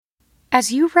As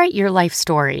you write your life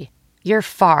story, you're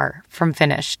far from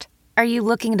finished. Are you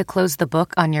looking to close the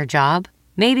book on your job?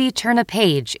 Maybe turn a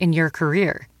page in your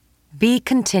career? Be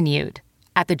continued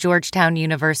at the Georgetown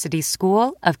University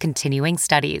School of Continuing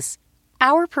Studies.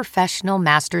 Our professional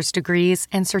master's degrees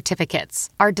and certificates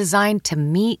are designed to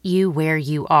meet you where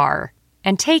you are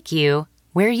and take you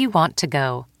where you want to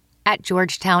go. At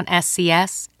Georgetown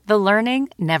SCS, the learning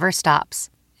never stops,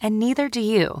 and neither do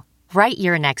you. Write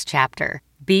your next chapter.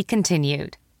 Be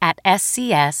continued at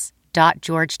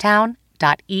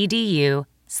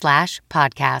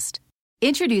scs.georgetown.edu/podcast.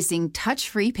 Introducing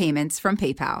touch-free payments from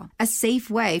PayPal, a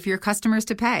safe way for your customers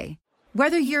to pay.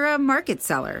 Whether you're a market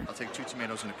seller, I'll take 2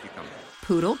 tomatoes and a cucumber,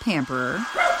 poodle pamperer,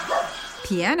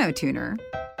 piano tuner,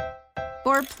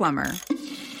 or plumber,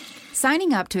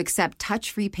 signing up to accept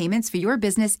touch-free payments for your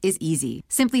business is easy.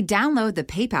 Simply download the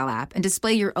PayPal app and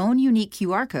display your own unique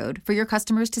QR code for your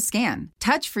customers to scan.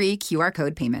 Touch-free QR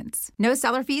code payments. No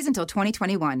seller fees until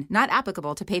 2021. Not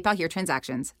applicable to PayPal Here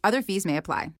transactions. Other fees may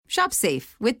apply. Shop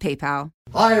safe with PayPal.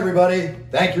 Hi, everybody.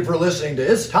 Thank you for listening to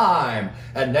It's Time.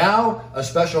 And now, a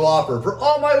special offer for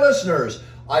all my listeners.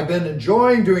 I've been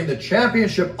enjoying doing the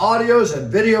championship audios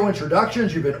and video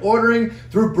introductions you've been ordering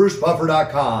through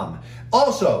BruceBuffer.com.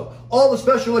 Also, all the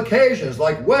special occasions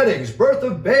like weddings, birth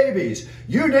of babies,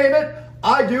 you name it,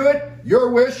 I do it.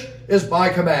 Your wish is my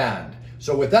command.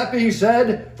 So with that being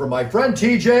said, for my friend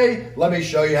TJ, let me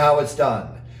show you how it's done.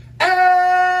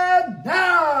 And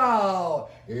now,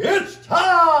 it's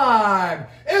time!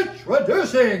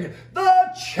 Introducing the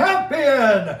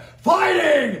champion,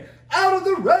 fighting out of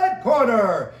the red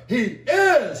corner. He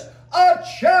is a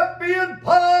champion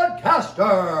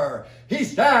podcaster. He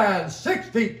stands 6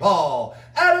 feet tall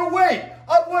at a weight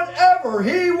of whatever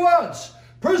he wants.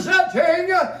 Presenting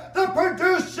the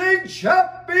producing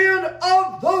champion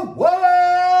of the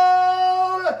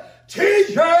world,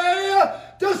 TJ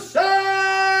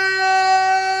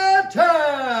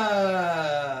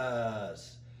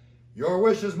DeSantis. Your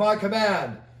wish is my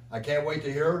command. I can't wait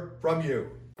to hear from you.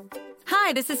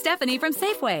 Hi, this is Stephanie from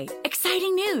Safeway.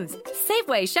 Exciting news!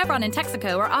 Safeway, Chevron, and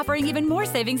Texaco are offering even more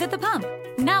savings at the pump.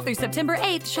 Now through September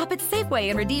 8th, shop at Safeway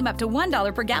and redeem up to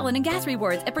 $1 per gallon in gas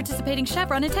rewards at participating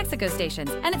Chevron and Texaco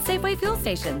stations and at Safeway fuel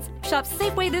stations. Shop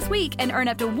Safeway this week and earn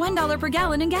up to $1 per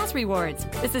gallon in gas rewards.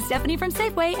 This is Stephanie from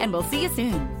Safeway, and we'll see you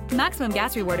soon. Maximum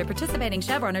gas reward at participating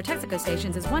Chevron or Texaco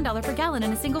stations is $1 per gallon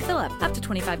in a single fill-up, up to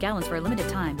 25 gallons for a limited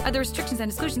time. Other restrictions and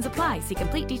exclusions apply. See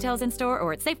complete details in store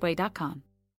or at Safeway.com.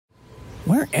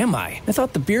 Where am I? I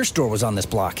thought the beer store was on this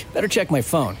block. Better check my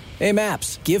phone. Hey,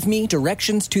 Maps, give me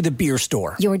directions to the beer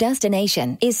store. Your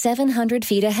destination is 700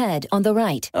 feet ahead on the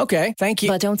right. Okay, thank you.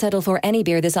 But don't settle for any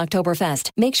beer this Oktoberfest.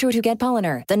 Make sure to get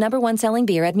Polliner, the #1 selling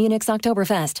beer at Munich's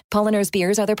Oktoberfest. Polliner's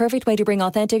beers are the perfect way to bring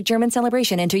authentic German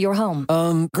celebration into your home.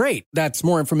 Great. That's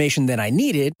more information than I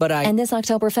needed, but And this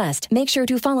Oktoberfest, make sure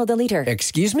to follow the liter.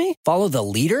 Excuse me? Follow the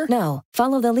leader? No,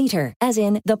 follow the liter, as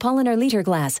in the Polliner liter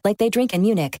glass, like they drink in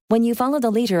Munich. When you follow the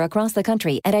liter across the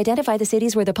country and identify the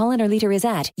cities where the Polliner liter is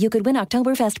at, you could win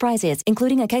Oktoberfest prizes,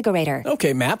 including a kegerator.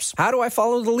 Okay, Maps. How do I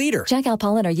follow the leader? Check out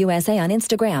Polliner USA on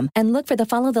Instagram and look for the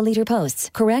Follow the Leader posts.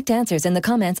 Correct answers in the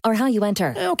comments are how you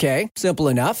enter. Okay, simple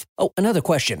enough. Oh, another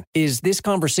question. Is this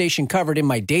conversation covered in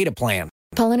my data plan?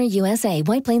 Polliner USA,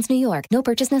 White Plains, New York. No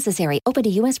purchase necessary. Open to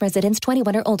U.S. residents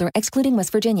 21 or older, excluding West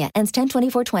Virginia. Ends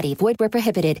 10/24/20. Void where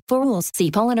prohibited. For rules,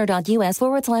 see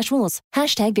polliner.us/rules.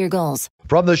 Hashtag beer goals.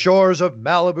 From the shores of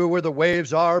Malibu where the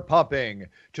waves are pumping,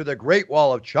 to the Great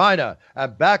Wall of China,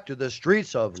 and back to the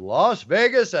streets of Las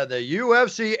Vegas and the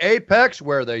UFC Apex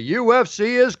where the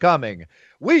UFC is coming.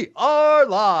 We are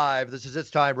live. This is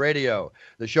It's Time Radio,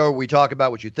 the show where we talk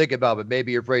about what you think about but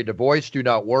maybe you're afraid to voice. Do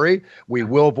not worry. We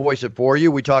will voice it for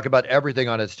you. We talk about everything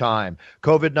on It's Time.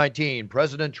 COVID-19,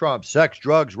 President Trump, sex,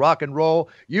 drugs, rock and roll,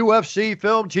 UFC,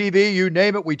 film, TV, you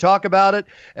name it. We talk about it.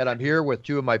 And I'm here with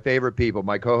two of my favorite people,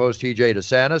 my co-host TJ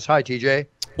DeSantis. Hi, TJ.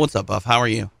 What's up, Buff? How are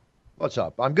you? What's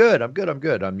up? I'm good.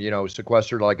 I'm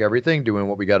sequestered like everything, doing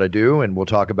what we got to do. And we'll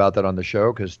talk about that on the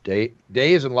show because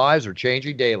days and lives are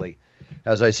changing daily.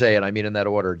 As I say, and I mean in that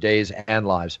order, days and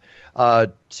lives.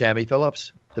 Sammy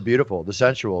Phillips, the beautiful, the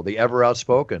sensual, the ever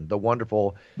outspoken, the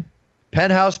wonderful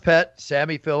penthouse pet,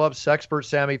 Sammy Phillips, sexpert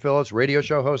Sammy Phillips, radio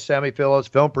show host Sammy Phillips,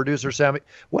 film producer Sammy.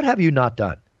 What have you not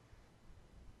done?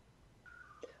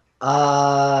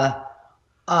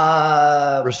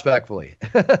 Respectfully.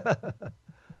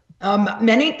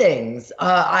 Many things.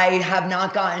 I have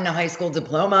not gotten a high school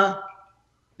diploma.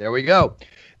 There we go.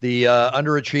 The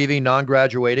underachieving,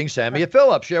 non-graduating Sammy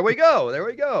Phillips. There we go.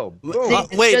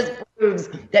 It just proves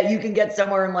that you can get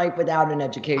somewhere in life without an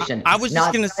education. I was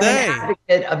just going to say. I'm an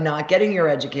advocate of not getting your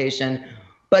education,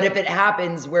 But if it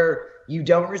happens where you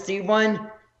don't receive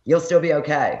one, you'll still be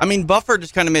okay. I mean, Buffer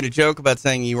just kind of made a joke about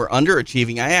saying you were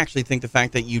underachieving. I actually think the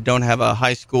fact that you don't have a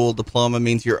high school diploma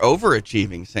means you're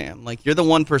overachieving, Sam. Like, you're the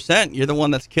 1%. You're the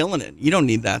one that's killing it. You don't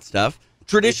need that stuff.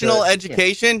 Traditional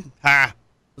education, let's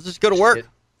just go to work. Let's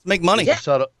make money. It's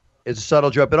a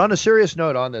subtle joke. But on a serious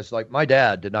note on this, like, my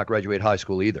dad did not graduate high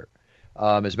school either.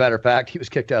 As a matter of fact, he was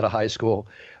kicked out of high school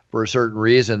for a certain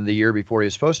reason the year before he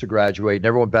was supposed to graduate.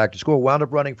 Never went back to school. Wound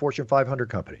up running Fortune 500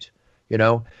 companies. You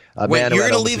know, wait, you're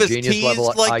going to leave us teased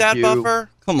like that, Buffer?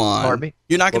 Come on. Pardon me?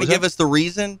 You're not going to give us the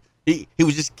reason? He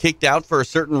was just kicked out for a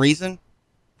certain reason?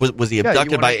 Was he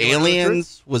abducted by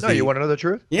aliens? You want to know the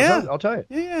truth? Yeah. I'll tell you.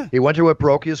 Yeah. He went to a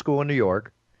parochial school in New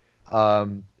York.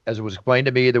 As it was explained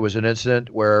to me, there was an incident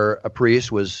where a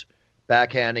priest was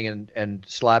backhanding and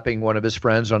slapping one of his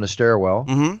friends on the stairwell,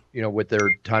 you know, with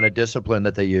their ton of discipline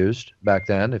that they used back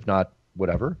then, if not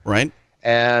whatever. Right.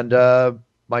 And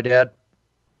my dad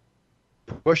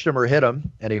pushed him or hit him,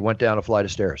 and he went down a flight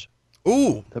of stairs.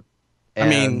 Ooh. I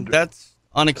mean, that's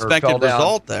unexpected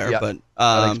result there, but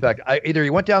unexpected. Either he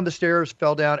went down the stairs,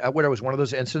 fell down. Where it was one of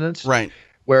those incidents, right?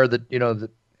 Where the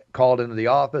called into the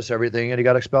office, everything, and he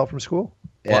got expelled from school.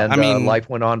 And life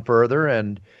went on further,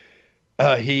 and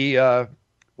he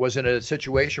was in a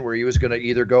situation where he was going to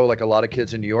either go, like a lot of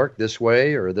kids in New York, this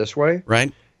way or this way,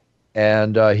 right?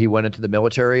 And he went into the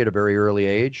military at a very early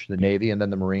age, the Navy and then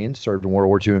the Marines, served in World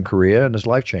War II in Korea, and his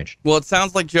life changed. Well, it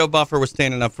sounds like Joe Buffer was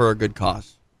standing up for a good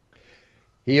cause.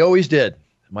 He always did.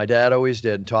 My dad always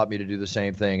did, and taught me to do the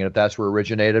same thing. And if that's where it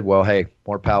originated, well, hey,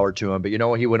 more power to him. But you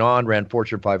know, he went on, ran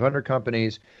Fortune 500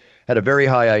 companies, had a very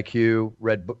high IQ,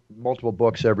 read multiple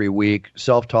books every week,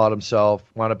 self-taught himself,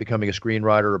 wound up becoming a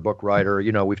screenwriter, a book writer.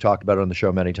 You know, we've talked about it on the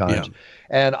show many times. Yeah.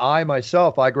 And I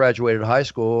graduated high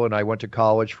school, and I went to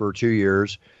college for 2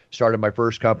 years, started my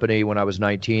first company when I was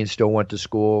 19, still went to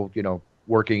school, you know,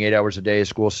 working 8 hours a day,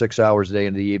 school 6 hours a day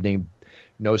in the evening,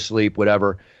 no sleep,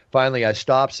 whatever. Finally, I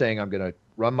stopped saying I'm going to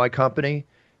run my company,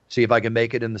 see if I can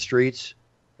make it in the streets.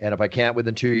 And if I can't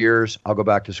within 2 years, I'll go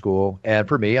back to school. And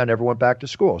for me, I never went back to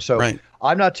school. So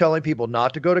I'm not telling people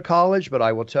not to go to college, but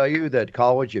I will tell you that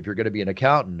college, if you're going to be an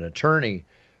accountant, an attorney,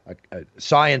 a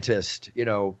scientist, you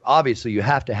know, obviously you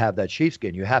have to have that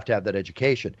sheepskin. You have to have that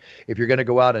education. If you're going to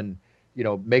go out and, you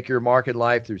know, make your mark in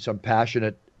life through some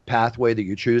passionate pathway that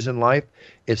you choose in life,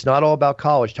 it's not all about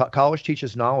college. College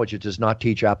teaches knowledge. It does not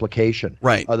teach application,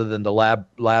 right? Other than the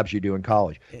labs you do in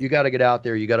college. You got to get out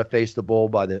there. You got to face the bull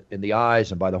in the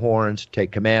eyes and by the horns,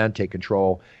 take command, take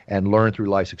control, and learn through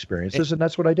life's experiences. And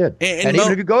that's what I did. And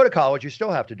even if you go to college, you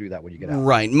still have to do that when you get out.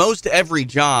 Right. Most every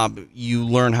job, you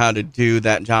learn how to do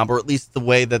that job, or at least the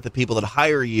way that the people that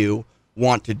hire you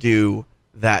want to do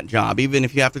that job. Even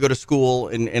if you have to go to school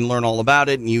and learn all about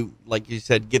it, and you, like you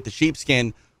said, get the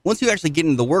sheepskin, once you actually get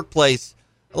into the workplace,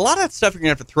 a lot of that stuff you're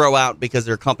going to have to throw out because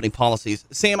there are company policies.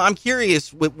 Sam, I'm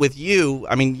curious with you.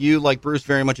 I mean, you, like Bruce,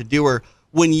 very much a doer.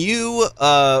 When you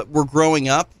were growing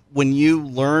up, when you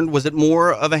learned, was it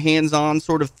more of a hands-on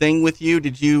sort of thing with you?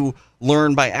 Did you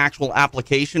learn by actual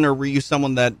application, or were you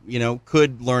someone that, you know,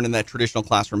 could learn in that traditional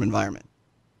classroom environment?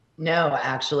 No,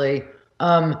 actually.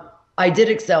 I did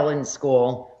excel in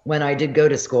school when I did go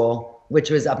to school,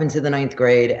 which was up into the 9th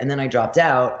grade, and then I dropped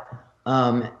out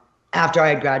after I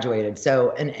had graduated.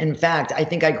 So, and in fact, I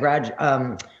think I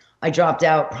dropped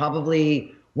out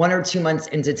probably 1 or 2 months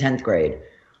into 10th grade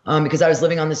because I was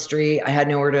living on the street. I had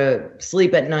nowhere to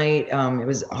sleep at night. It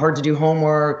was hard to do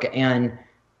homework and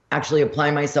actually apply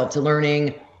myself to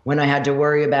learning when I had to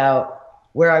worry about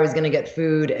where I was going to get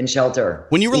food and shelter.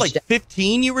 When you were like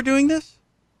 15, you were doing this?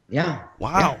 Yeah.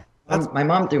 Wow. Yeah. My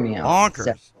mom threw me out. Bonkers.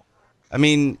 So. I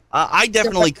mean, I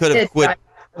definitely could have quit.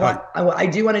 I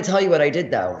do want to tell you what I did,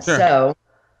 though. Sure. So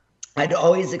I'd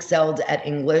always excelled at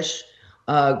English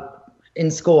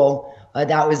in school.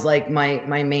 That was like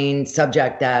my main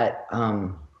subject that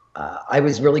I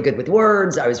was really good with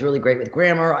words. I was really great with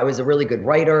grammar. I was a really good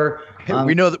writer.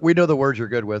 We know the words you're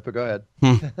good with, but go ahead.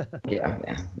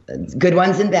 Yeah. Good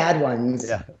ones and bad ones.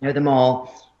 Yeah. I know them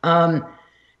all.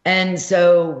 And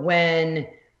so when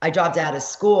I dropped out of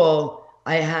school,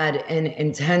 I had an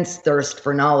intense thirst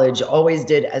for knowledge, always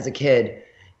did as a kid.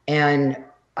 And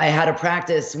I had a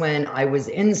practice when I was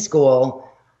in school,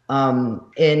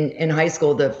 in high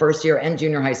school, the first year and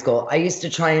junior high school. I used to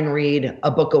try and read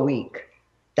a book a week.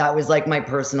 That was like my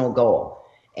personal goal.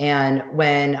 And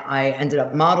when I ended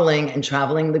up modeling and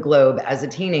traveling the globe as a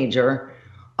teenager,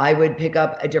 I would pick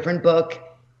up a different book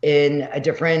in a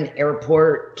different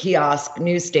airport kiosk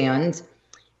newsstand.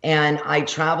 And I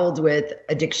traveled with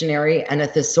a dictionary and a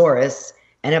thesaurus.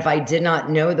 And if I did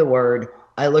not know the word,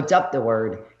 I looked up the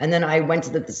word, and then I went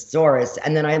to the thesaurus,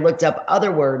 and then I looked up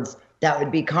other words that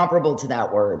would be comparable to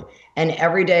that word. And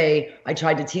every day I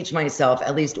tried to teach myself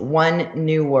at least one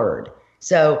new word.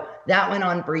 So that went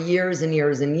on for years and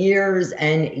years and years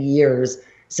and years.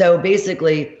 So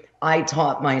basically, I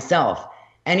taught myself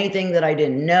anything that I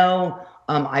didn't know.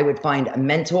 I would find a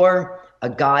mentor, a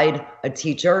guide, a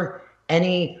teacher,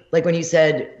 like when you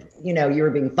said, you were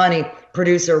being funny,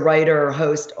 producer, writer,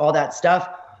 host, all that stuff.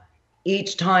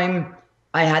 Each time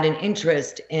I had an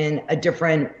interest in a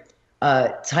different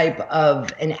type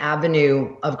of an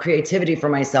avenue of creativity for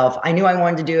myself. I knew I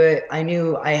wanted to do it. I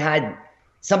knew I had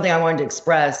something I wanted to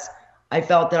express. I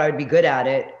felt that I would be good at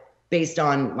it based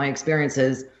on my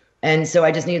experiences. And so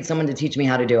I just needed someone to teach me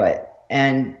how to do it.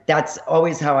 And that's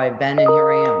always how I've been. And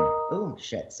here I am. Oh,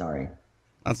 shit. Sorry.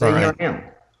 That's all right. Here I am.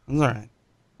 That's all right.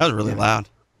 That was really loud.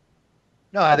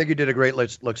 No, I think you did a great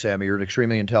look, Sammy. You're an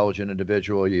extremely intelligent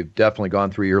individual. You've definitely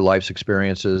gone through your life's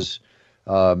experiences,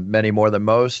 many more than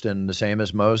most, and the same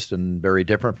as most, and very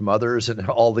different from others, and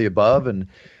all the above. And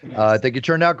I think you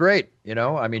turned out great.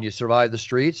 I mean, you survived the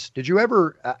streets. Did you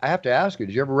ever? I have to ask you.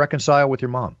 Did you ever reconcile with your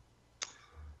mom?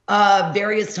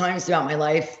 Various times throughout my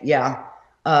life. Yeah.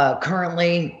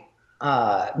 Currently,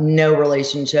 no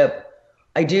relationship.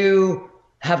 I do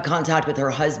have contact with her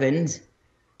husband,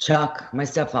 Chuck, my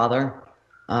stepfather.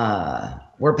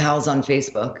 We're pals on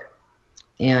Facebook.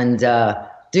 And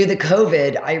due to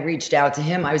COVID, I reached out to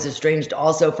him. I was estranged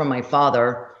also from my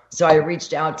father. So I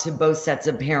reached out to both sets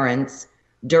of parents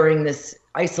during this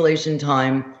isolation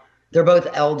time. They're both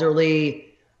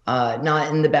elderly,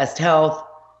 not in the best health.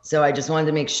 So I just wanted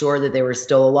to make sure that they were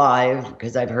still alive,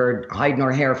 because I've heard hide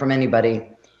nor hair from anybody.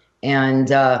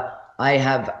 And I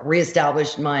have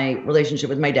reestablished my relationship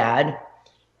with my dad.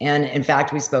 And in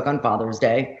fact, we spoke on Father's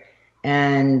Day.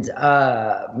 And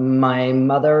my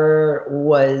mother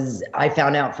I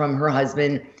found out from her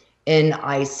husband in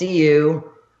ICU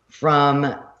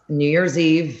from New Year's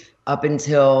Eve up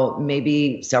until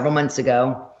maybe several months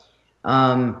ago.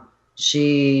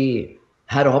 She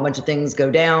had a whole bunch of things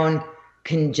go down,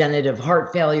 congenital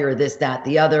heart failure, this, that,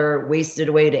 the other, wasted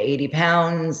away to 80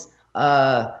 pounds.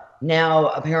 Now,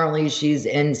 apparently she's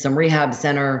in some rehab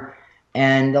center.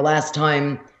 And the last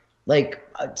time,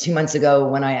 2 months ago,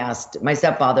 when I asked my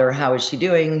stepfather, how is she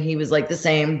doing? He was like, the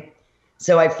same.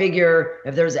 So I figure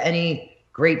if there's any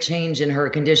great change in her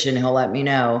condition, he'll let me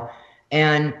know.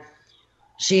 And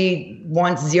she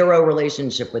wants zero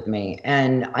relationship with me.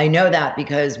 And I know that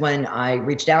because when I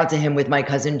reached out to him with my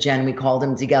cousin Jen, we called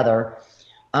him together.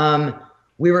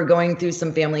 We were going through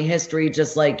some family history,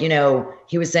 just like,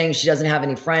 he was saying she doesn't have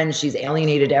any friends. She's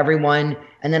alienated everyone.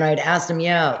 And then I'd asked him,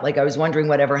 I was wondering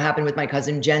whatever happened with my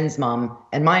cousin Jen's mom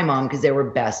and my mom, because they were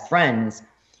best friends.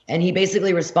 And he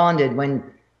basically responded, when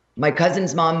my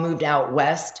cousin's mom moved out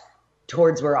west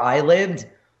towards where I lived,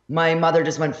 my mother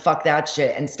just went, fuck that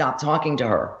shit, and stopped talking to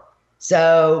her.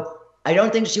 So I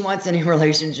don't think she wants any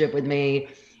relationship with me.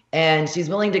 And she's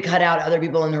willing to cut out other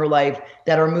people in her life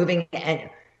that are moving. And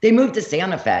they moved to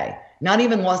Santa Fe, not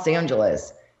even Los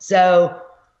Angeles. So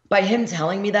by him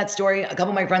telling me that story, a couple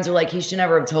of my friends are like, he should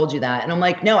never have told you that. And I'm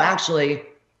like, no, actually,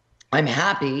 I'm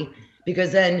happy,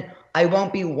 because then I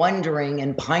won't be wondering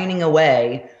and pining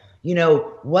away,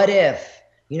 what if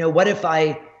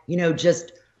I,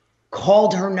 just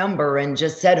called her number and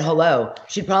just said hello.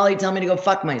 She'd probably tell me to go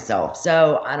fuck myself.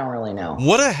 So I don't really know.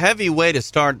 What a heavy way to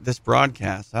start this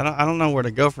broadcast. I don't know where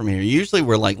to go from here. Usually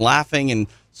we're laughing and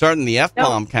starting the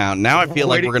F-bomb count. Now I feel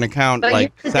like we're going to count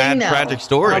sad, tragic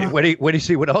stories. Wait do you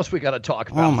see what else we got to talk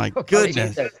about? Oh my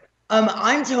goodness.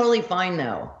 I'm totally fine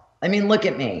though. I mean, look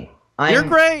at me. You're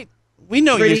great. We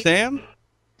know you, Sam.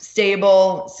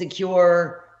 Stable,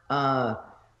 secure. I'm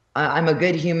a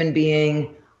good human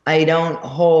being. I don't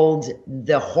hold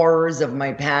the horrors of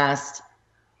my past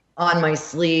on my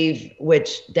sleeve,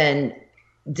 which then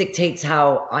dictates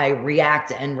how I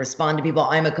react and respond to people.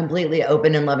 I'm a completely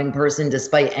open and loving person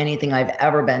despite anything I've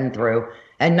ever been through,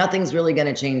 and nothing's really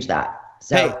going to change that.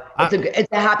 So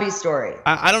it's a happy story.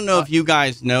 I don't know if you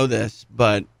guys know this,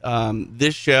 but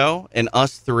this show and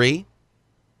us three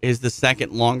is the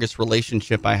second longest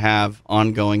relationship I have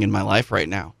ongoing in my life right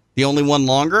now. The only one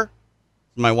longer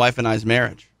is my wife and I's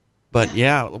marriage. But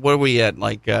yeah, what are we at,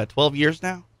 12 years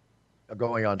now?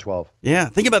 Going on 12. Yeah,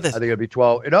 think about this. I think it'd be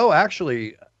 12. No,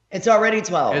 actually. It's already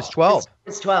 12. It's 12.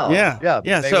 It's 12.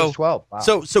 Yeah. So 12. Wow.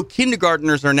 So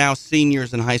kindergartners are now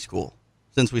seniors in high school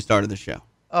since we started the show.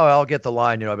 Oh, I'll get the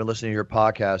line. I've been listening to your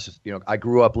podcast. I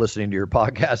grew up listening to your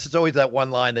podcast. It's always that one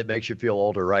line that makes you feel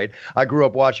older, right? I grew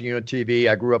up watching you on TV.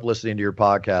 I grew up listening to your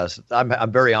podcast.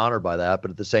 I'm very honored by that.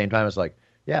 But at the same time, it's like,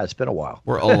 Yeah, it's been a while.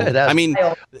 We're old. I mean,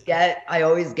 I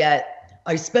always get,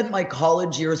 I spent my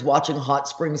college years watching Hot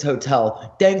Springs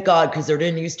Hotel. Thank God, because there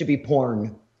didn't used to be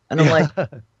porn. And I'm like,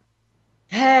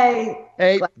 hey,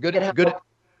 good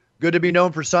to be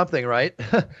known for something, right?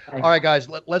 All right, guys,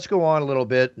 let's go on a little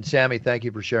bit. And Sammy, thank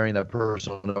you for sharing that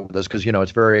personal note with us, because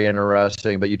it's very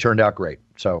interesting. But you turned out great,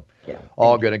 so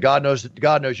all good. And God knows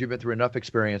you've been through enough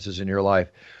experiences in your life.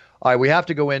 All right, we have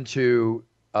to go into.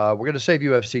 We're going to save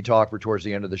UFC talk for towards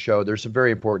the end of the show. There's some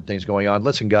very important things going on.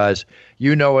 Listen, guys,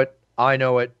 you know it, I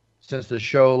know it. Since the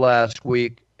show last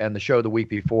week and the show the week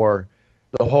before,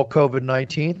 the whole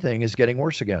COVID-19 thing is getting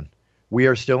worse again. We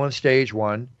are still in stage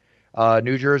 1.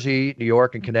 New Jersey, New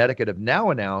York, and Connecticut have now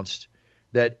announced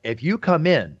that if you come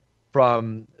in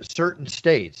from certain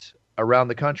states around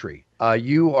the country,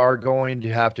 you are going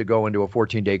to have to go into a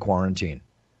 14-day quarantine,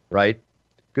 right?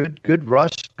 Good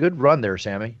run there,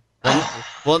 Sammy.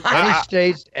 Well, any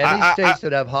states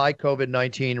that have high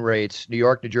COVID-19 rates, New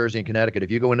York, New Jersey, and Connecticut,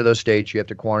 if you go into those states, you have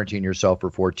to quarantine yourself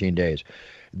for 14 days.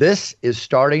 This is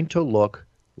starting to look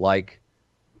like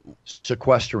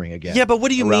sequestering again. Yeah, but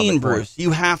what do you mean, Bruce?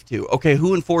 You have to. Okay,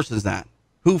 who enforces that?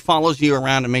 Who follows you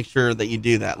around to make sure that you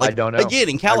do that? I don't know. Again,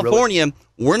 in California,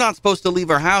 we're not supposed to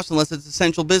leave our house unless it's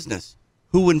essential business.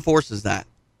 Who enforces that?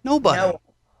 Nobody.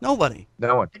 Nobody.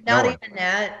 No one. Not even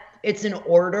that. It's an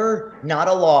order, not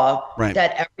a law,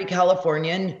 that every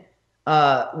Californian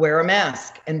wear a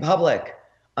mask in public.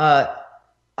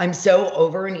 I'm so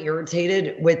over and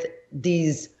irritated with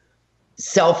these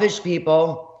selfish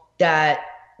people that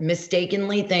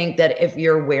mistakenly think that if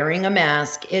you're wearing a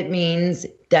mask, it means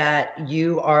that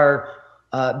you are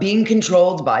being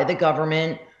controlled by the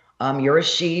government. You're a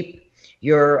sheep.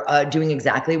 You're doing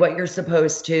exactly what you're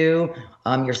supposed to.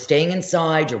 You're staying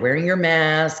inside. You're wearing your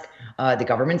mask. The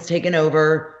government's taken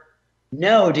over.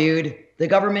 No, dude, the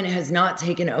government has not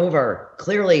taken over.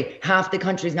 Clearly, half the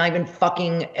country's not even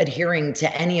fucking adhering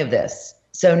to any of this.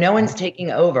 So no one's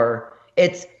taking over.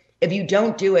 It's, if you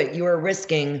don't do it, you are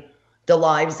risking the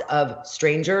lives of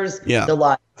strangers, the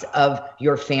lives of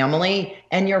your family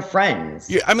and your friends.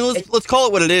 Yeah, I mean, let's call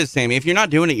it what it is, Sammy. If you're not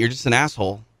doing it, you're just an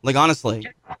asshole. Like, honestly.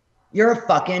 You're a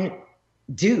fucking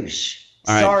douche.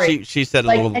 All right. Sorry. She said it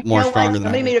a little more stronger than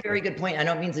Somebody made a very good point. I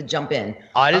don't mean to jump in.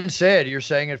 I didn't say it. You're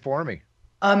saying it for me.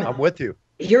 I'm with you.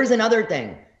 Here's another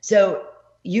thing. So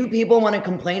you people want to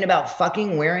complain about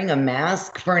fucking wearing a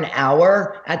mask for an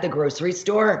hour at the grocery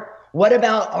store? What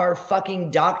about our fucking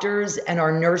doctors and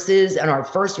our nurses and our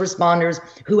first responders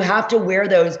who have to wear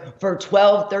those for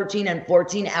 12, 13, and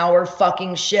 14-hour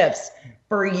fucking shifts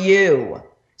for you?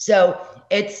 So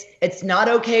it's not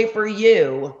okay for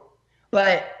you,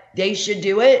 but they should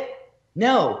do it?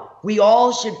 No, we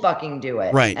all should fucking do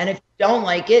it. Right. And if you don't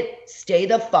like it, stay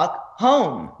the fuck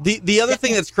home. The other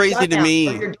thing that's crazy to me,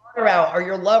 or your daughter out, or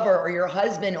your lover, or your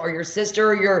husband, or your sister,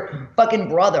 or your fucking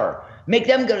brother, make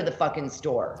them go to the fucking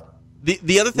store.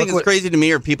 The other thing that's crazy to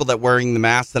me are people that wearing the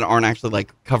masks that aren't actually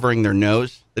like covering their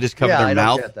nose. They just cover their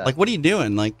mouth. Like, what are you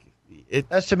doing? Like,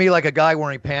 that's to me like a guy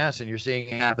wearing pants and you're seeing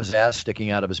half his ass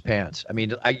sticking out of his pants. I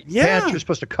mean, pants, you're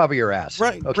supposed to cover your ass.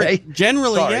 Right. Okay.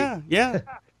 Generally, yeah.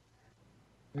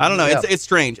 I don't know. It's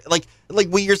strange. Like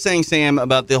what you're saying, Sam,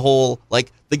 about the whole,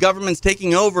 like, the government's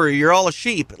taking over, you're all a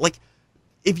sheep. Like,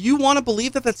 if you want to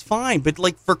believe that, that's fine. But,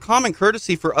 like, for common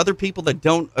courtesy for other people that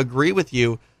don't agree with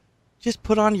you, just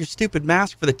put on your stupid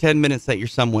mask for the 10 minutes that you're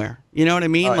somewhere. You know what I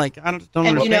mean? Right. Like, I don't understand.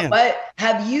 And you know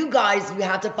what? You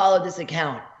have to follow this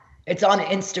account. It's on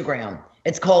Instagram.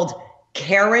 It's called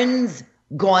Karen's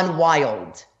Gone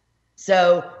Wild.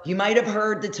 So you might have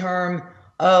heard the term,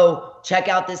 oh, check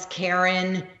out this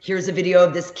Karen. Here's a video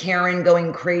of this Karen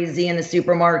going crazy in the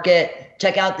supermarket.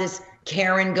 Check out this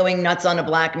Karen going nuts on a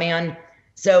black man.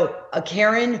 So a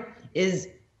Karen is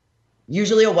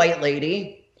usually a white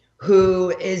lady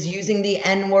who is using the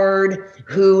N-word,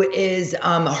 who is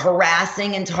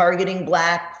harassing and targeting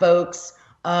black folks,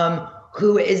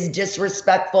 who is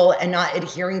disrespectful and not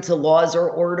adhering to laws or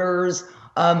orders,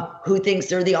 who thinks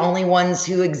they're the only ones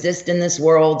who exist in this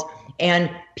world.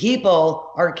 And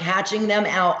people are catching them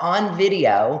out on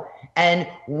video. And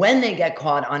when they get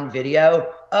caught on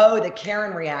video, the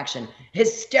Karen reaction,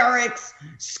 hysterics,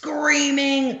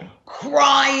 screaming,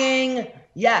 crying.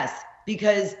 Yes,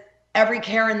 because every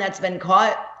Karen that's been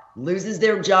caught loses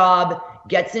their job,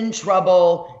 gets in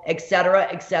trouble, et cetera,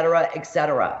 et cetera, et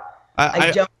cetera.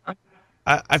 I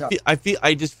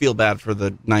just feel bad for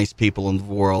the nice people in the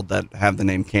world that have the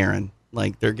name Karen.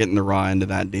 Like, they're getting the raw end of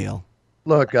that deal.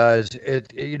 Look, guys,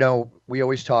 we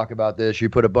always talk about this. You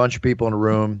put a bunch of people in a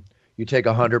room, you take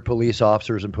 100 police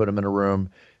officers and put them in a room.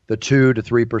 the 2 to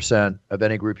 3% of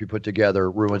any group you put together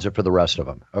ruins it for the rest of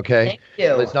them. Okay. Thank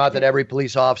you. It's not that every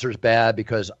police officer is bad,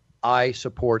 because I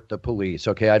support the police.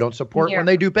 Okay. I don't support when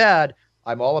they do bad.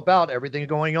 I'm all about everything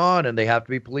going on, and they have to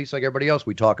be police like everybody else.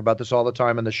 We talk about this all the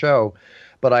time in the show,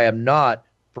 but I am not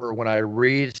for when I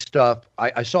read stuff.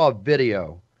 I saw a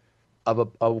video of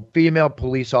a female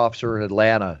police officer in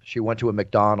Atlanta. She went to a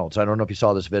McDonald's. I don't know if you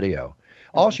saw this video.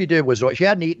 All she did was, she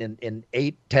hadn't eaten in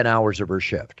 8-10 hours of her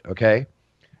shift. Okay.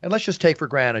 And let's just take for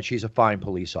granted she's a fine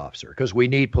police officer, because we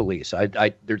need police.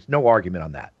 There's no argument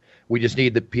on that. We just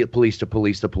need the police to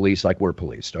police the police like we're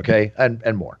policed, okay,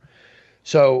 and more.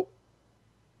 So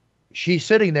she's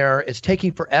sitting there. It's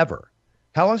taking forever.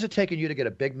 How long is it taking you to get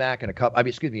a Big Mac and an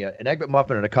Egg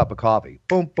McMuffin and a cup of coffee?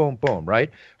 Boom, boom, boom,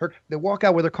 right? They walk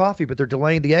out with her coffee, but they're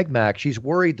delaying the Egg Mac. She's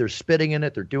worried they're spitting in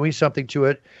it. They're doing something to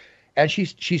it. And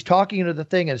she's talking into the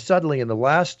thing, and suddenly in the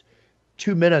last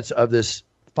 2 minutes of this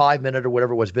 5-minute or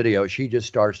whatever it was video, she just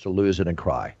starts to lose it and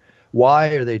cry.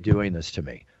 Why are they doing this to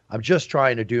me? I'm just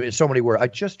trying to do, in so many words,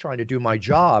 I'm just trying to do my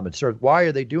job. And sort of, why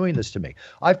are they doing this to me?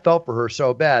 I felt for her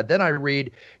so bad. Then I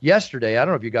read yesterday, I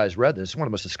don't know if you guys read this, it's one of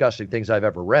the most disgusting things I've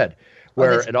ever read,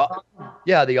 where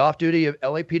the off-duty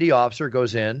LAPD officer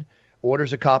goes in,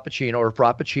 orders a cappuccino or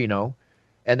frappuccino,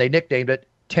 and they nicknamed it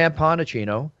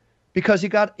Tamponicino, because they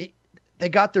got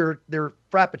their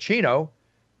frappuccino,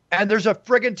 and there's a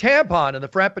friggin' tampon in the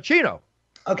frappuccino.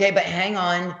 Okay, but hang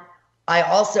on. I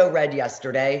also read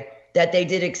yesterday that they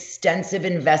did extensive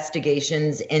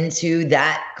investigations into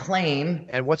that claim.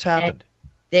 And what's happened?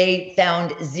 They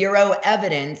found zero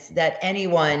evidence that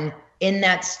anyone in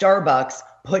that Starbucks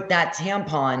put that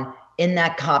tampon in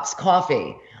that cop's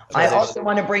coffee. I also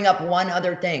want to bring up one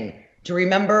other thing. To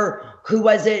remember, who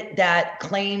was it that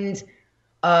claimed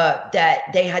that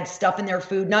they had stuff in their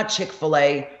food? Not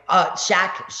Chick-fil-A,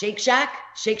 Shake Shack.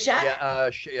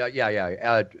 Yeah.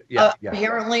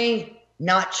 Apparently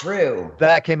not true.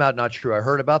 That came out not true. I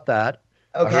heard about that.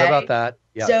 Okay. I heard about that.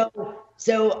 Yeah.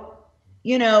 So,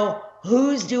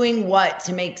 who's doing what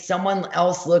to make someone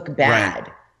else look bad?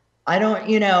 Right. I don't,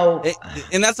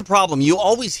 And that's the problem. You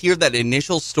always hear that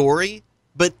initial story,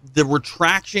 but the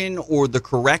retraction or the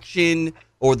correction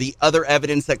or the other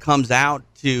evidence that comes out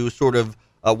to sort of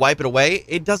wipe it away,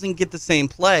 it doesn't get the same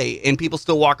play. And people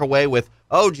still walk away with,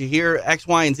 oh, did you hear X,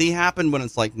 Y, and Z happen? When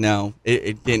it's like, no,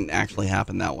 it didn't actually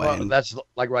happen that way. Well, that's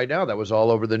like right now. That was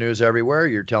all over the news everywhere.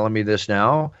 You're telling me this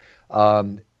now.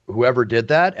 Whoever did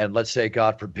that, and let's say,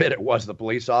 God forbid, it was the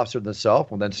police officer themselves,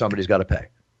 well, then somebody's got to pay.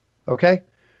 Okay?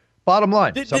 Bottom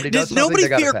line. Does nobody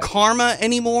fear karma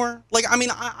anymore? Like, I mean,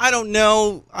 I don't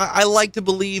know. I like to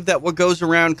believe that what goes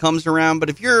around comes around. But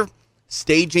if you're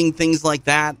staging things like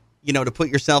that, to put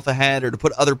yourself ahead or to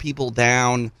put other people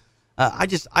down,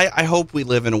 I hope we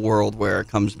live in a world where it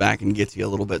comes back and gets you a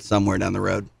little bit somewhere down the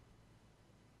road.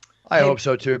 I hope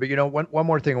so, too. But, one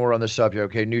more thing we're on this subject.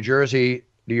 Okay, New Jersey,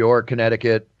 New York,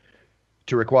 Connecticut,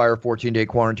 to require a 14-day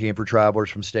quarantine for travelers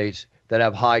from states that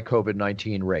have high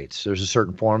COVID-19 rates. There's a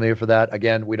certain formula for that.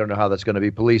 Again, we don't know how that's going to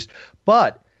be policed.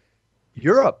 But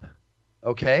Europe,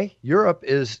 okay? Europe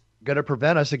is going to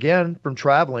prevent us again from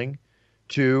traveling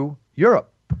to Europe.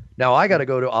 Now, I got to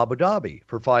go to Abu Dhabi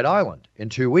for Fight Island in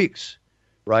 2 weeks,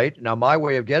 right? Now, my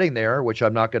way of getting there, which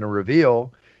I'm not going to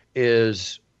reveal,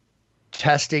 is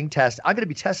testing. I'm going to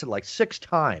be tested like 6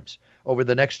 times over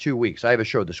the next 2 weeks. I have a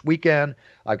show this weekend.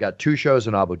 I've got 2 shows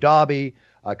in Abu Dhabi.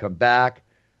 I come back.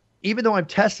 Even though I'm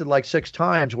tested like 6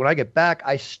 times, when I get back,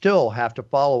 I still have to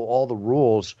follow all the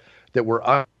rules that were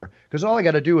under. Because all I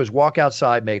got to do is walk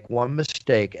outside, make one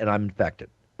mistake, and I'm infected,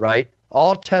 right?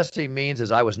 All testing means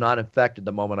is I was not infected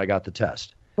the moment I got the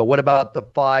test. But what about the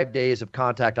 5 days of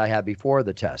contact I had before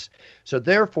the test? So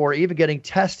therefore, even getting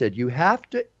tested, you have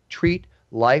to treat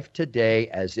life today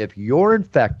as if you're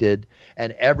infected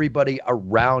and everybody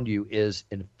around you is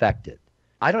infected.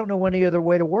 I don't know any other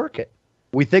way to work it.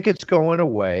 We think it's going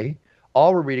away.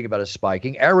 All we're reading about is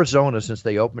spiking. Arizona, since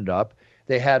they opened up,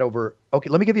 they had over, okay,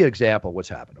 let me give you an example of what's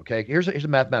happened, okay? Here's a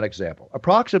mathematical example.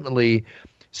 Approximately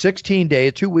 16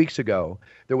 days, 2 weeks ago,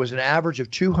 there was an average of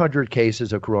 200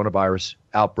 cases of coronavirus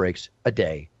outbreaks a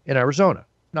day in Arizona.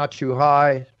 Not too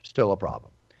high, still a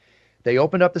problem. They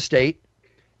opened up the state.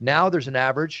 Now there's an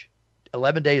average,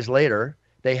 11 days later,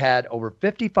 they had over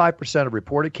 55% of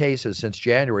reported cases since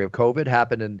January of COVID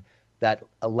happened in that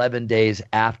 11 days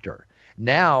after.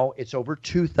 Now it's over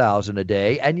 2,000 a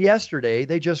day, and yesterday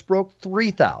they just broke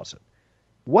 3,000.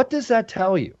 What does that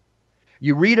tell you?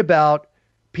 You read about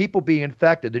people being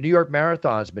infected. The New York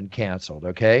Marathon's been canceled,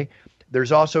 okay?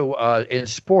 There's also in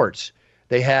sports,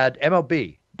 they had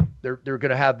MLB. They're going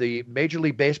to have the Major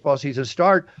League Baseball season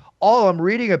start. All I'm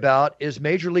reading about is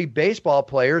Major League Baseball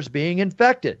players being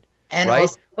infected. And right?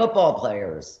 also football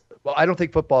players. Well, I don't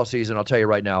think football season, I'll tell you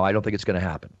right now, I don't think it's going to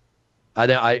happen.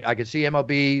 I can see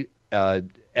MLB,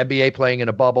 NBA playing in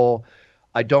a bubble.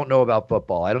 I don't know about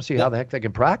football. I don't see how the heck they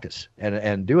can practice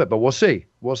and do it, but we'll see.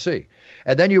 We'll see.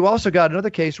 And then you also got another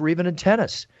case where even in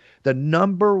tennis, the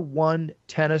number one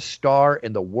tennis star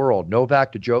in the world,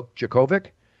 Novak Djokovic,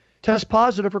 tests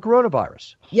positive for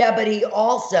coronavirus. Yeah, but he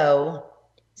also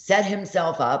set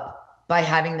himself up by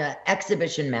having the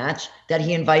exhibition match that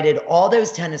he invited all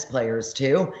those tennis players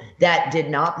to that did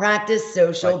not practice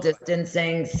social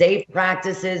distancing, safe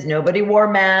practices. Nobody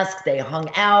wore masks. They hung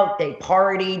out. They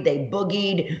partied. They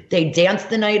boogied. They danced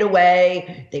the night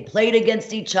away. They played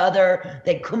against each other.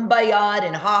 They kumbaya'd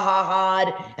and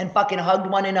ha-ha-ha'd and fucking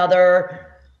hugged one another.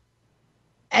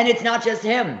 And it's not just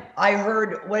him. I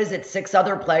heard, 6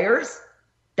 other players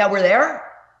that were there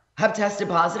have tested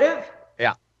positive?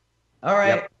 Yeah. All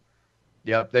right.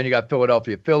 Yep. Then you got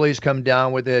Philadelphia Phillies come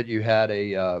down with it. You had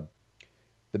the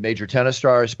major tennis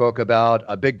star I spoke about,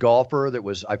 a big golfer that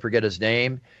was, I forget his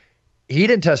name. He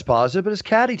didn't test positive, but his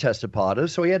caddy tested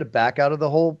positive, so he had to back out of the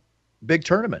whole big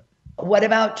tournament. What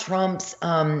about Trump's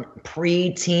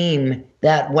pre-team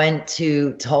that went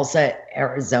to Tulsa,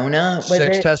 Arizona?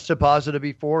 6 tested positive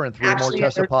before and 3 more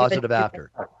tested positive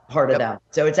after. Part of that.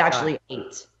 So it's actually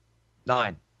 8.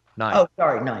 9. Oh,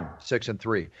 sorry, 9. 6 and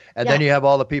 3. And then you have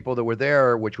all the people that were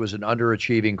there, which was an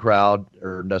underachieving crowd,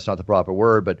 or that's not the proper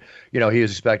word, but, he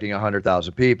was expecting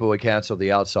 100,000 people. He canceled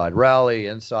the outside rally.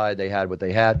 Inside, they had what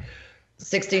they had.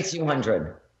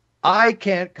 6,200. I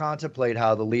can't contemplate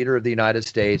how the leader of the United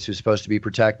States, who's supposed to be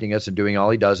protecting us and doing all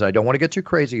he does, and I don't want to get too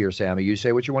crazy here, Sammy. You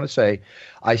say what you want to say.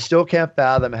 I still can't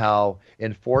fathom how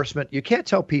enforcement, you can't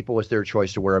tell people it's their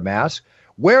choice to wear a mask.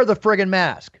 Wear the friggin'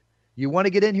 mask. You want to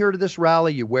get in here to this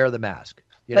rally, you wear the mask.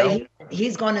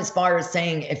 He's gone as far as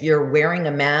saying if you're wearing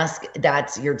a mask,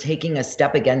 you're taking a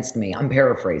step against me. I'm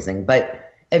paraphrasing.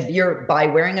 But by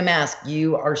wearing a mask,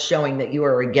 you are showing that you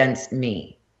are against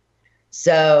me.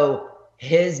 So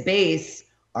his base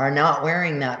are not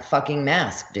wearing that fucking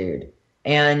mask, dude.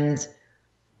 And,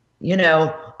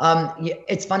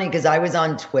 it's funny because I was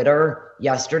on Twitter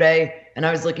yesterday and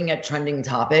I was looking at trending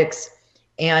topics.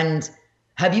 And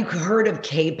have you heard of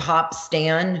K-pop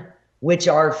stan, which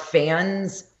are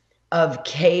fans of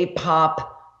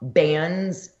K-pop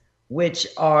bands, which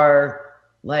are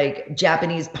like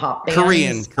Japanese pop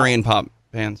bands? Korean pop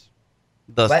bands.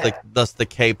 Thus the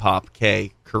K-pop,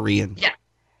 Korean. Yeah.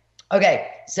 Okay,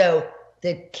 so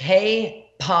the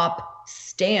K-pop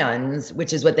stans,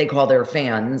 which is what they call their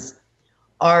fans,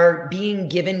 are being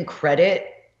given credit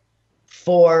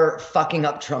for fucking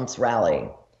up Trump's rally.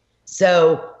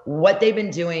 So what they've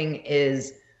been doing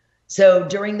is,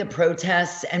 during the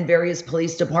protests and various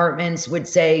police departments would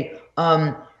say,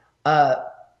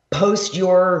 post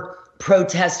your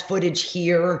protest footage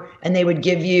here, and they would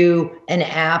give you an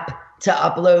app to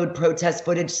upload protest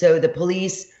footage so the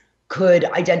police could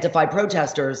identify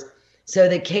protesters. So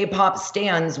the K-pop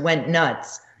stans went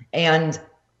nuts and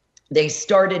they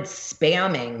started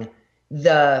spamming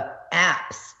the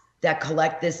apps that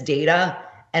collect this data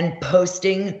and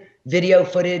posting video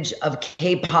footage of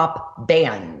K-pop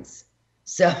bands.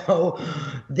 So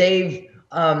they've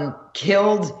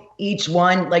killed each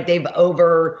one, like they've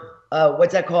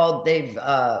what's that called? They've,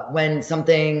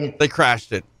 They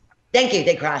crashed it. Thank you.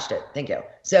 They crashed it. Thank you.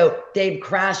 So they've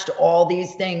crashed all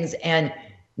these things, and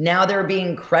now they're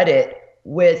being credited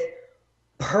with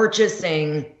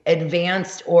purchasing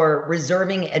advanced or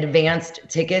reserving advanced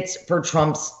tickets for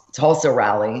Trump's Tulsa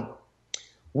rally,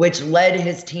 which led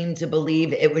his team to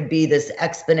believe it would be this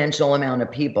exponential amount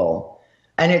of people.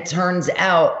 And it turns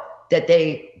out that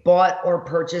they bought or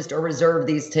purchased or reserved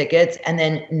these tickets, and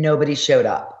then nobody showed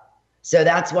up. So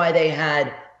that's why they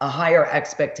had a higher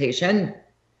expectation.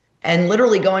 And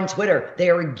literally go on Twitter.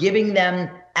 They are giving them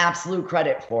absolute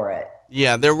credit for it.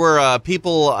 Yeah, there were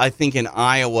people, I think, in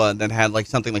Iowa that had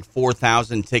something like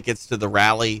 4,000 tickets to the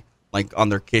rally, on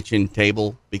their kitchen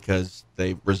table because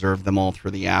they reserved them all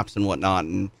through the apps and whatnot.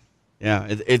 And yeah,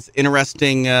 it's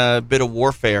interesting bit of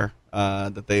warfare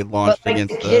that they launched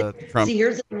against Trump. See,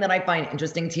 here's the thing that I find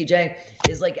interesting, TJ,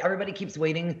 is everybody keeps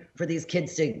waiting for these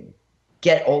kids to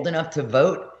get old enough to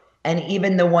vote. And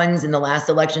even the ones in the last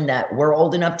election that were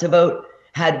old enough to vote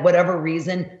had whatever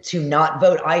reason to not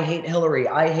vote. I hate Hillary.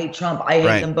 I hate Trump. I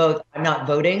hate them both. I'm not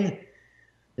voting.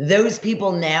 Those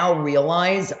people now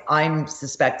realize, I'm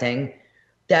suspecting,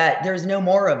 that there's no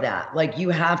more of that. You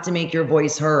have to make your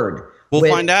voice heard. We'll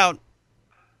find out.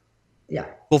 Yeah.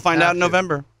 We'll find out in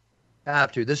November.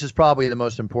 Have to. This is probably the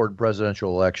most important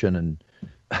presidential election and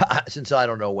since I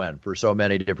don't know when, for so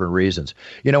many different reasons.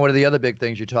 You know, one of the other big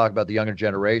things you talk about the younger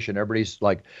generation, everybody's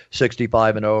like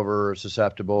 65 and over,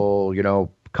 susceptible, you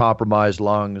know, compromised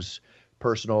lungs,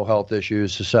 personal health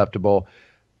issues, susceptible.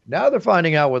 Now they're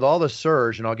finding out with all the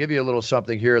surge, and I'll give you a little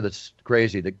something here that's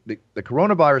crazy. The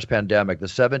coronavirus pandemic, the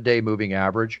 7-day moving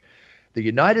average, the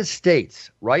United States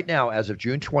right now, as of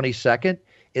June 22nd,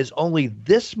 is only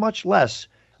this much less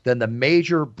than the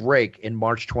major break in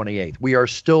March 28th. We are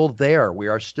still there. We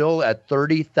are still at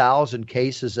 30,000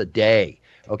 cases a day,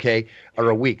 okay, or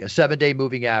a week, a 7-day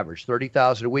moving average,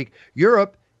 30,000 a week.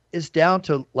 Europe is down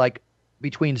to like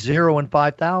between 0 and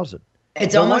 5,000.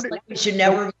 It's almost like we should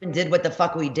never even did what the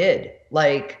fuck we did.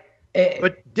 Like,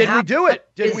 but did we do it?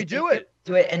 Did we do it?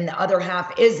 Do it, and the other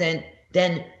half isn't.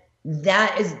 Then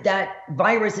that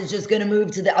virus is just going to move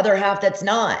to the other half that's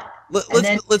not.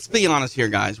 Let's be honest here,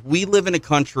 guys. We live in a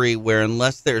country where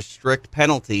unless there's strict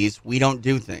penalties, we don't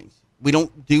do things. We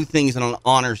don't do things in an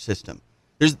honor system.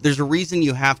 There's a reason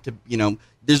you have to, you know,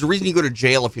 there's a reason you go to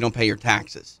jail if you don't pay your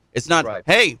taxes. It's not, right.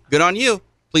 Hey, good on you.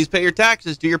 Please pay your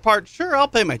taxes. Do your part. Sure, I'll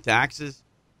pay my taxes.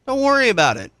 Don't worry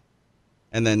about it.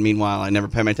 And then meanwhile, I never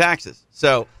pay my taxes.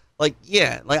 So, like,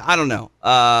 yeah, like, I don't know.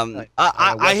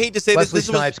 I hate to say this. Wesley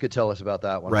Snipes could tell us about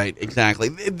that one. Right, exactly.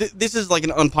 This is like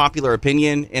an unpopular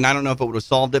opinion, and I don't know if it would have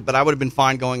solved it, but I would have been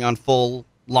fine going on full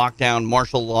lockdown,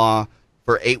 martial law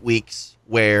for 8 weeks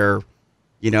where,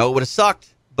 you know, it would have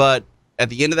sucked. But at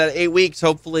the end of that 8 weeks,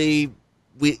 hopefully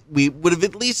we would have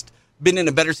at least been in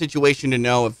a better situation to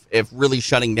know if really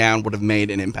shutting down would have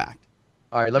made an impact.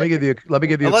 All right, let me give you a let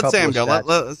couple Sam of go.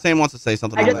 stats. Sam wants to say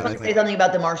something. I just want to say something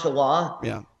about the martial law.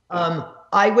 Yeah.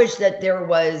 I wish that there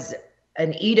was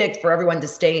an edict for everyone to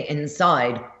stay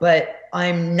inside, but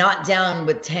I'm not down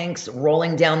with tanks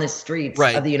rolling down the streets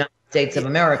of the United States of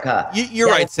America. You're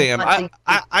right, Sam.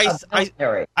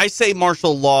 I say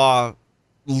martial law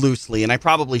loosely, and I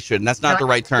probably shouldn't. That's not the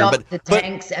right term. But the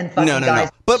tanks and fucking no. guys.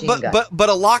 But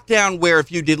a lockdown where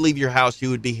if you did leave your house, you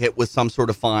would be hit with some sort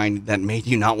of fine that made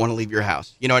you not want to leave your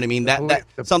house. You know what I mean?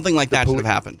 Something like that should have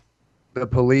happened. The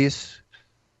police.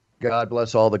 God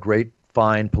bless all the great,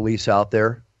 fine police out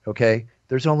there, okay?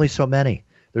 There's only so many.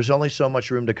 There's only so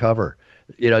much room to cover.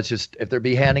 You know, it's just, if they're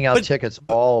be handing out tickets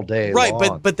all day long.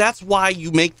 Right, but that's why you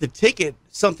make the ticket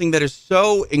something that is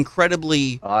so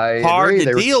incredibly hard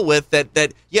to deal with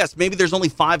that, yes, maybe there's only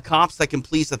 5 cops that can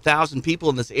police 1,000 people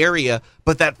in this area,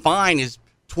 but that fine is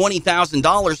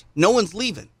 $20,000. No one's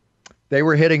leaving. They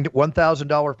were hitting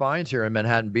 $1,000 fines here in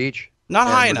Manhattan Beach. Not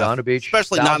high enough, Beach,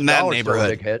 especially not in that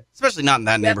neighborhood. Especially not in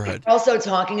that neighborhood. We're also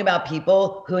talking about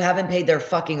people who haven't paid their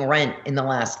fucking rent in the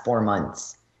last 4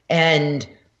 months. And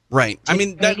right. I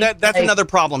mean, that's another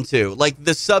problem, too. Like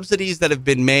the subsidies that have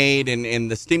been made and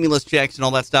the stimulus checks and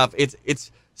all that stuff, it's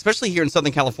especially here in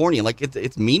Southern California, like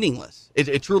it's meaningless.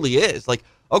 It truly is. Like,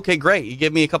 okay, great. You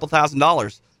give me a couple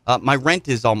 $1,000s. My rent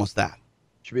is almost that.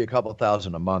 Should be a couple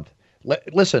 $1,000 a month.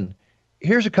 Listen.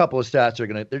 Here's a couple of stats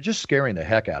they're just scaring the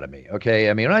heck out of me.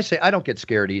 Okay. I mean, when I say I don't get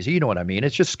scared easy, you know what I mean?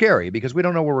 It's just scary because we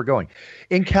don't know where we're going.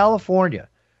 In California,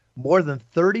 more than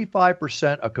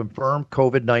 35% of confirmed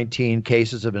COVID-19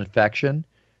 cases of infection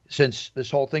since this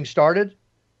whole thing started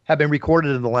have been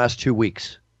recorded in the last 2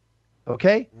 weeks.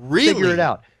 Okay. Really? Figure it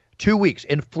out. 2 weeks.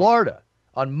 In Florida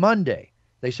on Monday,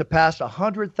 they surpassed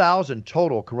 100,000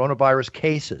 total coronavirus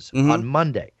cases on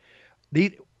Monday.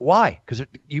 Why? Because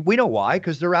we know why.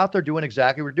 Because they're out there doing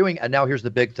exactly what we're doing. And now here's the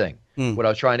big thing, what I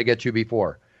was trying to get to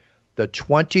before. The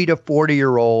 20 to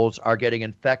 40-year-olds are getting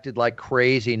infected like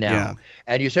crazy now. Yeah.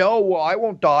 And you say, oh, well, I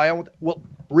won't die. Well,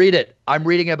 read it. I'm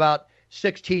reading about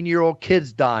 16-year-old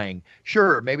kids dying.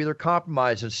 Sure, maybe they're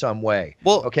compromised in some way.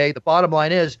 Well, okay, the bottom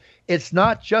line is it's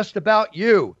not just about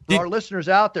you. For our listeners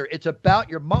out there, it's about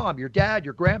your mom, your dad,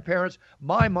 your grandparents,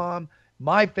 my mom,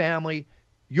 my family,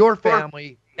 your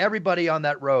family, everybody on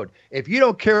that road. If you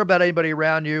don't care about anybody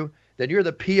around you, then you're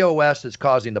the POS that's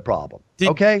causing the problem.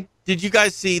 Did you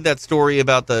guys see that story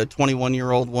about the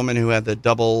 21-year-old woman who had the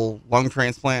double lung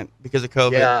transplant because of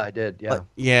COVID? Yeah, I did.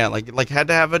 Yeah. Like had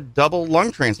to have a double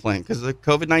lung transplant because of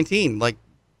COVID-19. Like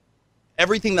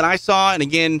everything that I saw, and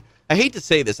again, I hate to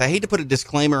say this, I hate to put a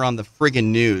disclaimer on the friggin'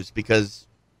 news because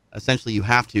essentially you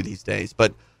have to these days.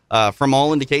 But from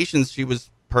all indications, she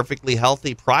was perfectly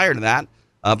healthy prior to that.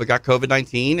 But got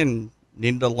COVID-19 and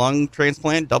needed a lung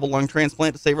transplant, double lung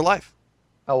transplant to save her life.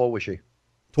 How old was she?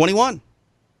 21.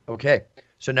 Okay.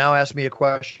 So now ask me a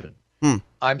question.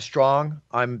 I'm strong.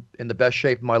 I'm in the best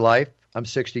shape of my life. I'm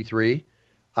 63.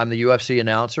 I'm the UFC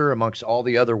announcer amongst all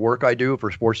the other work I do for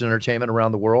sports and entertainment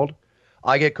around the world.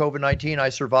 I get COVID-19. I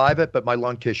survive it, but my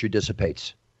lung tissue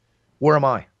dissipates. Where am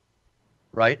I?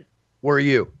 right? Were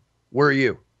you? Were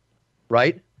you?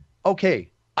 Right? Okay,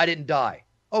 I didn't die.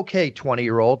 Okay,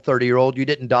 20-year-old, 30-year-old, you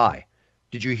didn't die.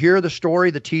 Did you hear the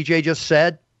story that TJ just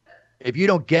said? If you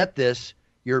don't get this,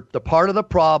 you're the part of the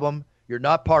problem. You're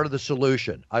not part of the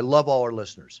solution. I love all our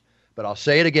listeners, but I'll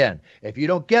say it again. If you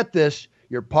don't get this,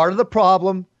 you're part of the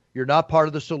problem. You're not part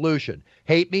of the solution.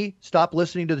 Hate me? Stop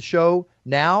listening to the show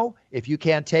now. If you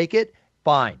can't take it,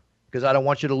 fine, because I don't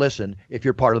want you to listen if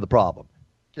you're part of the problem.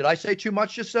 Did I say too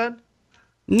much just then?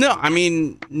 No, I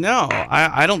mean, no,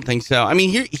 I don't think so. I mean,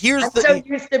 here's I'm so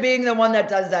used to being the one that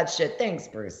does that shit. Thanks,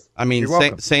 Bruce. I mean,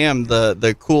 Sam,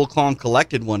 the cool, calm,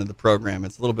 collected one of the program.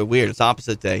 It's a little bit weird. It's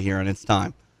opposite day here, and it's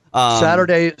time.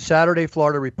 Saturday,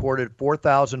 Florida reported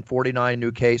 4,049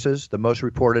 new cases, the most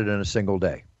reported in a single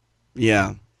day.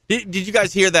 Yeah. Did you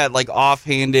guys hear that, like,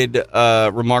 offhanded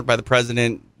remark by the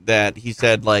president that he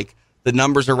said, like, the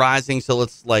numbers are rising, so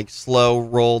let's, like, slow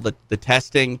roll the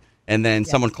testing? And then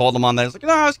someone called him on that. He's like,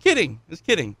 no, I was kidding. I was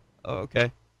kidding. Oh, okay.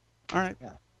 All right.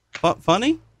 Yeah.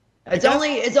 Funny? It's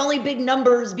only big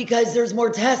numbers because there's more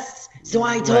tests. So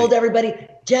I told everybody,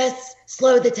 just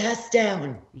slow the tests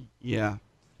down. Yeah.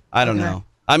 I don't know.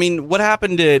 I mean, what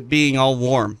happened to it being all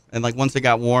warm? And, like, once it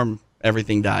got warm,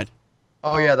 everything died.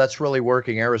 Oh, yeah, that's really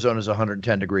working. Arizona's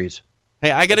 110 degrees.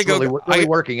 Hey, I got to go. Really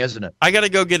working, isn't it? I got to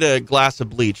go get a glass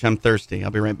of bleach. I'm thirsty.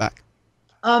 I'll be right back.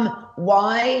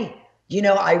 Why? You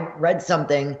know, I read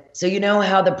something. So you know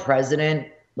how the president,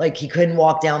 like, he couldn't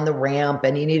walk down the ramp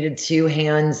and he needed 2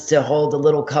 hands to hold a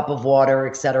little cup of water,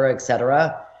 et cetera, et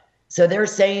cetera. So they're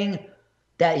saying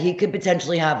that he could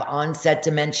potentially have onset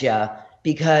dementia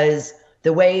because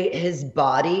the way his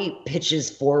body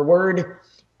pitches forward,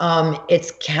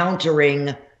 it's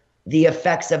countering the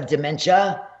effects of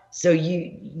dementia. So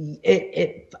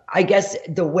I guess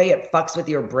the way it fucks with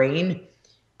your brain,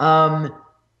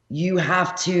 you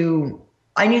have to,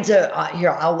 I need to,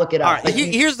 here, I'll look it up. All right,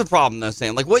 here's the problem, though,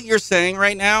 Sam. Like, what you're saying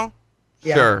right now,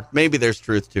 sure, maybe there's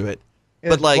truth to it.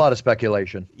 But, like, a lot of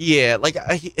speculation. Yeah, like,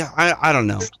 I don't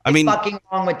know. I mean, fucking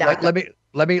wrong with that.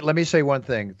 Let me say one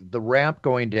thing. The ramp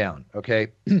going down,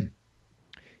 okay?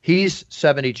 He's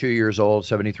 72 years old,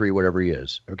 73, whatever he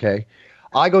is, okay?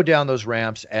 I go down those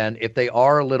ramps, and if they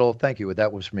are a little, thank you,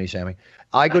 that was for me, Sammy.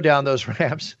 I go down those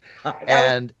ramps,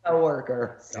 and a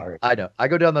worker. Sorry, I know. I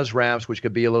go down those ramps, which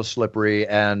could be a little slippery,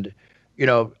 and you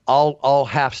know, I'll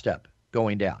half step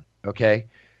going down. Okay,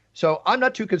 so I'm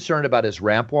not too concerned about his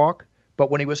ramp walk, but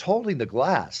when he was holding the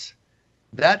glass,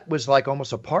 that was like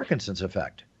almost a Parkinson's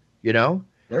effect, you know.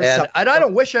 And I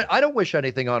don't wish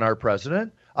anything on our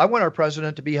president. I want our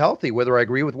president to be healthy, whether I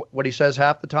agree with what he says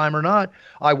half the time or not.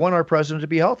 I want our president to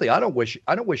be healthy. I don't wish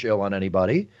ill on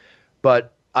anybody,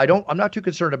 but I'm not too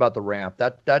concerned about the ramp.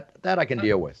 That I can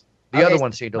deal with. The other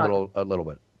one seemed a little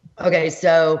bit. Okay,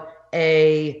 so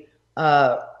a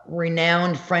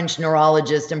renowned French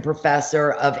neurologist and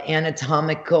professor of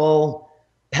anatomical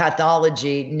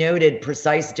pathology noted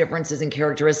precise differences in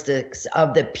characteristics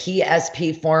of the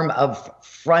PSP form of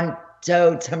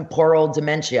frontotemporal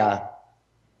dementia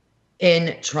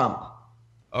in Trump.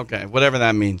 Okay, whatever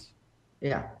that means.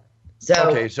 Yeah.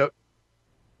 So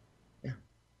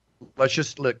let's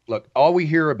just look. All we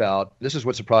hear about, this is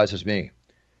what surprises me.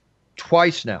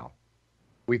 Twice now,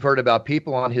 we've heard about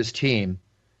people on his team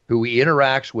who he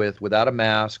interacts with without a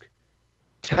mask,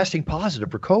 testing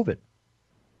positive for COVID.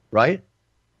 Right?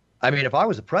 I mean, if I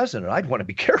was the president, I'd want to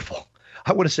be careful.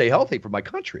 I want to stay healthy for my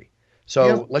country.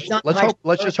 So let's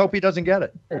just hope he doesn't get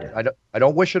it. I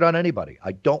don't wish it on anybody.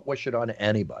 I don't wish it on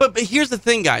anybody. But here's the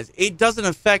thing, guys. It doesn't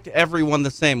affect everyone the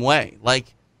same way.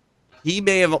 Like, he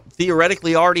may have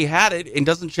theoretically already had it and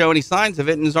doesn't show any signs of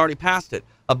it and has already passed it.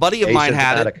 A buddy of mine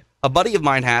had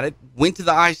it, went to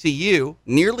the ICU,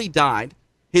 nearly died.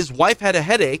 His wife had a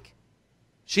headache.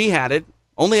 She had it,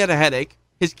 only had a headache.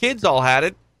 His kids all had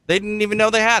it. They didn't even know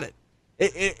they had it.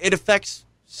 It affects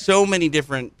so many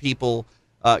different people,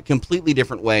 completely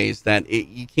different ways that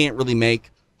you can't really make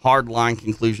hard line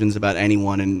conclusions about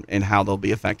anyone and how they'll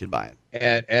be affected by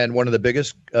it. And one of the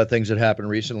biggest things that happened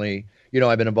recently, you know,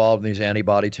 I've been involved in these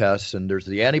antibody tests, and there's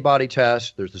the antibody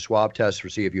test, there's the swab test to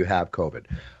see if you have COVID.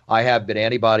 I have been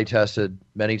antibody tested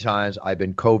many times. I've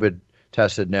been COVID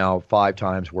tested now 5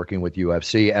 times working with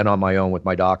UFC and on my own with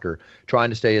my doctor, trying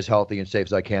to stay as healthy and safe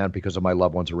as I can because of my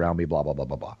loved ones around me, blah, blah, blah,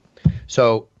 blah, blah.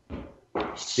 So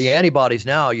the antibodies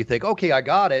now, you think, okay, I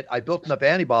got it. I built enough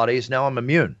antibodies. Now I'm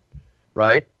immune,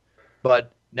 right?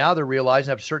 But now they're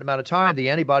realizing after a certain amount of time, the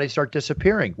antibodies start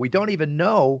disappearing. We don't even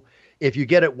know if you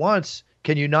get it once,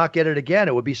 can you not get it again?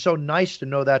 It would be so nice to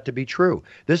know that to be true.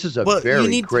 This is a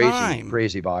very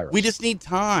crazy virus. We just need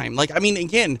time. Like, I mean,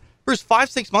 again, Bruce,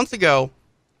 5-6 months ago,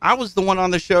 I was the one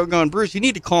on the show going, Bruce, you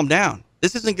need to calm down.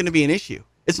 This isn't going to be an issue.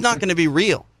 It's not going to be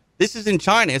real. This is in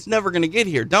China. It's never going to get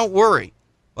here. Don't worry.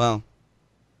 Well,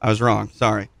 I was wrong.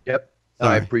 Sorry. Yep.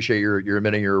 Sorry. I appreciate your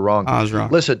admitting you're wrong. I was wrong.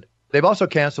 Listen, they've also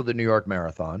canceled the New York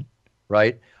Marathon,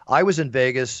 right? I was in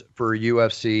Vegas for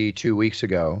UFC 2 weeks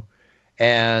ago,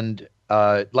 and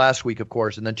last week, of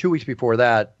course, and then 2 weeks before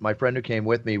that, my friend who came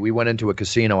with me, we went into a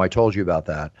casino. I told you about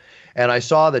that. And I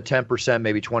saw that 10%,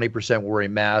 maybe 20% were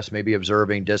wearing masks, maybe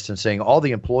observing, distancing. All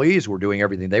the employees were doing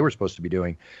everything they were supposed to be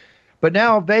doing. But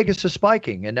now Vegas is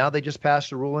spiking, and now they just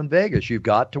passed a rule in Vegas. You've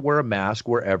got to wear a mask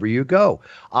wherever you go.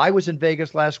 I was in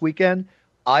Vegas last weekend.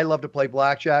 I love to play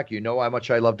blackjack. You know how much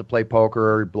I love to play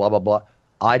poker, blah, blah, blah.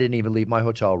 I didn't even leave my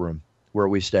hotel room where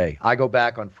we stay. I go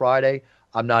back on Friday.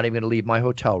 I'm not even going to leave my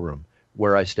hotel room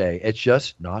where I stay. It's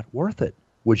just not worth it.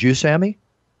 Would you, Sammy?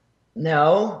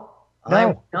 No.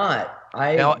 I'm not.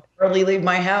 I rarely leave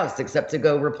my house except to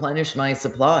go replenish my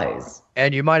supplies.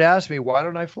 And you might ask me, why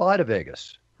don't I fly to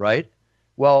Vegas? Right?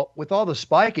 Well, with all the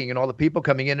spiking and all the people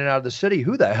coming in and out of the city,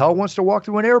 who the hell wants to walk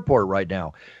through an airport right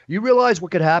now? You realize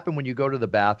what could happen when you go to the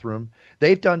bathroom?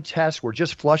 They've done tests where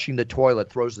just flushing the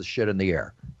toilet throws the shit in the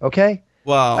air. Okay?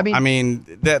 Well, I mean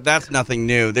that's nothing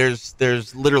new.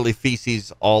 There's literally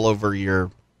feces all over your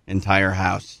entire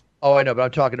house. Oh, I know, but I'm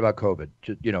talking about COVID.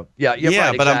 You know, yeah, right,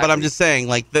 but exactly. I'm just saying,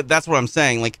 like that's what I'm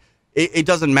saying. Like it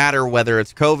doesn't matter whether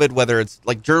it's COVID, whether it's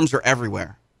like germs are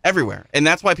everywhere, and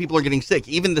that's why people are getting sick.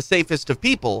 Even the safest of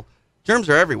people, germs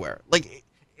are everywhere. Like,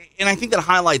 and I think that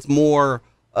highlights more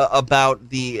about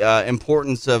the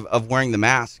importance of wearing the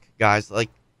mask, guys. Like,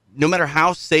 no matter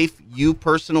how safe you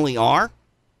personally are,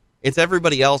 it's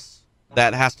everybody else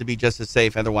that has to be just as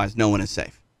safe. Otherwise, no one is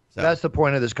safe. So. That's the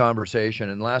point of this conversation.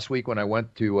 And last week when I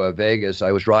went to Vegas,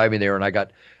 I was driving there and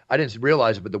I didn't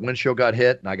realize it, but the windshield got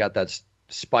hit and I got that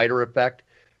spider effect.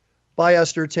 Bye,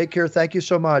 Esther. Take care. Thank you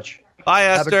so much. Bye,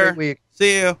 Esther. Have a great week.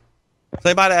 See you.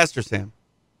 Say bye to Esther, Sam.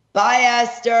 Bye,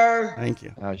 Esther. Thank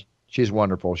you. She's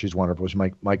wonderful. She's wonderful. She's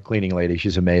my cleaning lady.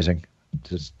 She's amazing.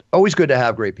 It's always good to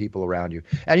have great people around you.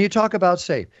 And you talk about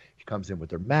safe. She comes in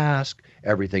with her mask.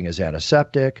 Everything is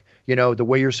antiseptic. You know, the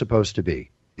way you're supposed to be.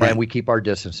 Right. And we keep our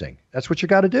distancing. That's what you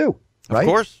got to do, right? Of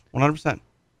course, 100%.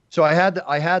 So I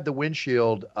had the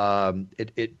windshield.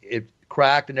 It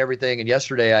cracked and everything. And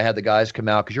yesterday I had the guys come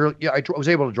out because I was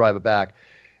able to drive it back,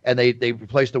 and they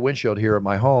replaced the windshield here at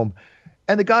my home.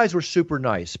 And the guys were super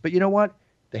nice. But you know what?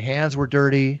 The hands were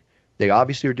dirty. They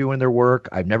obviously are doing their work.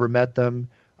 I've never met them.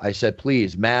 I said,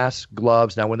 please, masks,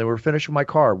 gloves. Now, when they were finished with my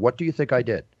car, what do you think I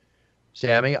did?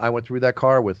 Sammy, I went through that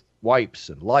car with wipes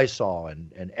and Lysol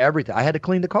and everything. I had to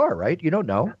clean the car, right? You don't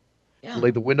know. Yeah.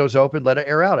 Leave the windows open, let it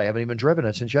air out. I haven't even driven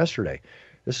it since yesterday.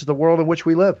 This is the world in which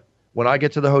we live. When I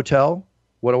get to the hotel,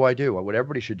 what do I do? What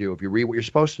everybody should do if you read what you're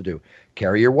supposed to do.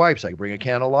 Carry your wipes. I bring a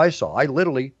can of Lysol. I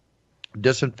literally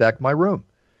disinfect my room.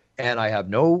 And I have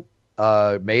no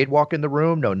maid walk in the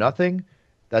room, no nothing.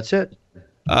 That's it.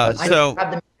 I don't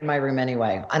have them in my room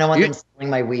anyway. I don't want them stealing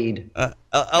my weed.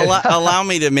 Allow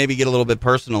me to maybe get a little bit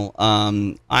personal.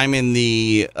 I'm in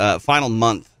the final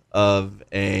month of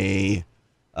a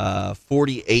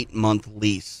 48-month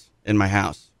lease in my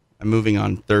house. I'm moving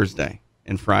on Thursday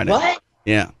and Friday. What?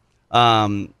 Yeah.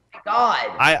 God.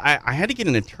 I had to get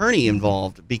an attorney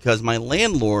involved because my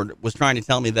landlord was trying to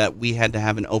tell me that we had to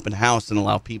have an open house and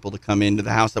allow people to come into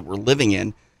the house that we're living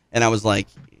in. And I was like,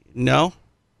 no.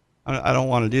 I don't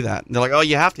want to do that. And they're like, oh,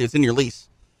 you have to. It's in your lease.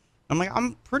 I'm like,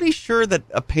 I'm pretty sure that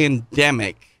a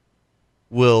pandemic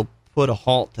will put a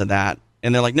halt to that.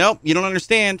 And they're like, nope, you don't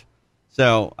understand.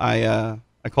 So I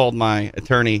called my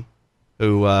attorney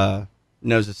who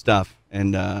knows his stuff,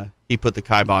 and he put the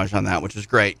kibosh on that, which was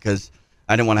great because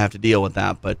I didn't want to have to deal with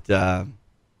that. But,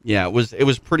 yeah, it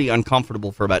was pretty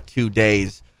uncomfortable for about 2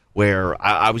 days where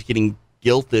I was getting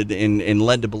guilted and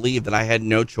led to believe that I had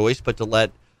no choice but to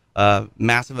let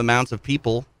massive amounts of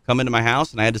people come into my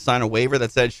house, and I had to sign a waiver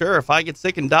that said, sure, if I get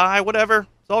sick and die, whatever,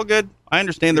 it's all good. I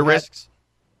understand the risks.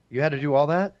 You had to do all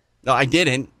that? No, I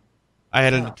didn't. I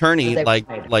had an attorney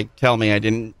like tell me I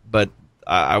didn't, but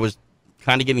I was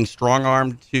kind of getting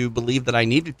strong-armed to believe that I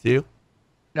needed to.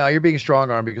 No, you're being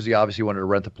strong-armed because you obviously wanted to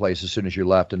rent the place as soon as you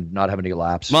left and not have any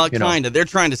lapse. Well, kind of. They're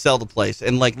trying to sell the place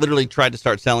and like literally tried to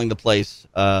start selling the place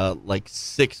like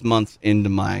 6 months into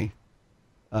my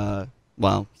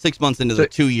 6 months into the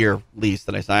 2-year lease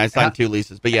that I signed. I signed 2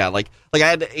 leases. But yeah, like I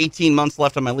had 18 months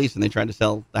left on my lease and they tried to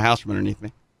sell the house from underneath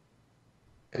me.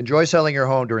 Enjoy selling your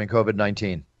home during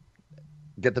COVID-19.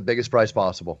 Get the biggest price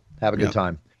possible. Have a good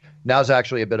time. Now's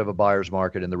actually a bit of a buyer's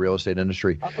market in the real estate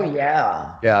industry. Oh,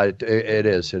 yeah. Yeah, it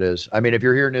is. It is. I mean, if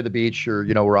you're here near the beach or,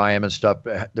 where I am and stuff,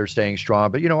 they're staying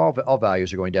strong. But, all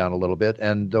values are going down a little bit,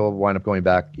 and they'll wind up going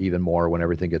back even more when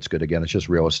everything gets good again. It's just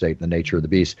real estate and the nature of the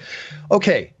beast.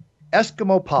 Okay,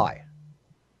 Eskimo pie,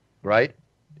 right?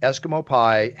 Eskimo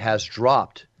pie has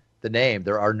dropped the name.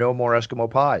 There are no more Eskimo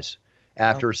pies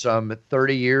after some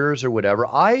 30 years or whatever.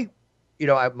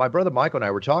 My brother Michael and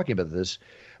I were talking about this,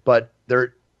 but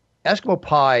Eskimo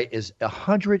pie is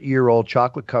 100-year-old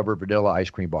chocolate-covered vanilla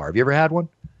ice cream bar. Have you ever had one?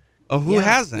 Oh, who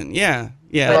hasn't? Yeah.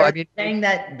 Well, saying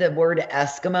that the word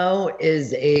Eskimo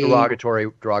is a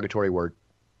derogatory word.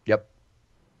 Yep.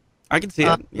 I can see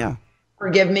it. Yeah.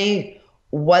 Forgive me.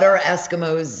 What are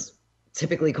Eskimos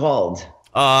typically called?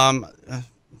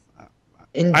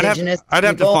 Indigenous. I'd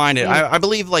have to find it. I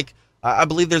believe I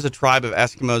believe there's a tribe of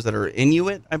Eskimos that are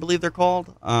Inuit. I believe they're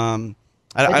called.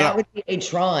 That would be a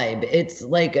tribe. It's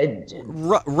like a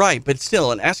right, but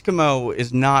still, an Eskimo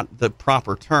is not the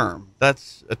proper term.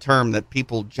 That's a term that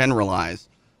people generalize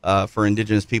for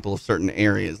indigenous people of certain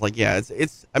areas.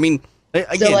 It's. I mean,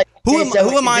 again,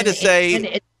 who am I to say?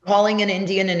 Is calling an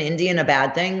Indian a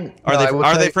bad thing?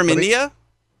 Are they from India?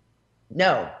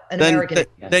 No, American.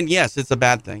 Then yes, it's a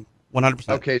bad thing. 100%.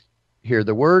 Okay, here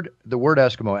the word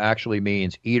Eskimo actually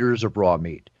means eaters of raw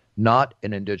meat, not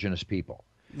an indigenous people.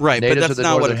 Right, natives but that's of the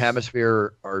not northern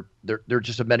hemisphere they're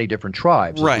just of many different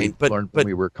tribes. Right, but learned when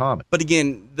we were common. But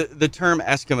again, the term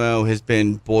Eskimo has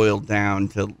been boiled down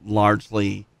to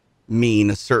largely mean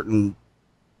a certain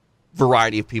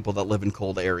variety of people that live in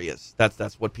cold areas.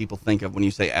 That's what people think of when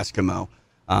you say Eskimo.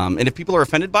 And if people are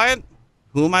offended by it,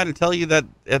 who am I to tell you that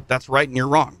that's right and you're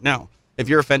wrong? No. If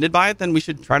you're offended by it, then we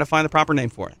should try to find the proper name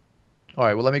for it. All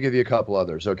right. Well, let me give you a couple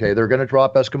others. Okay, they're going to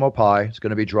drop Eskimo pie. It's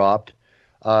going to be dropped.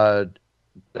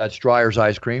 That's Dreyer's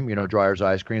Ice Cream. Dreyer's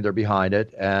Ice Cream. They're behind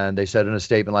it. And they said in a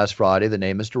statement last Friday, the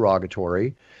name is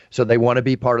derogatory. So they want to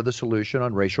be part of the solution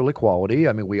on racial equality.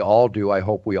 I mean, we all do. I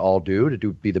hope we all do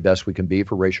be the best we can be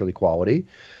for racial equality.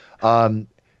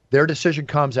 Their decision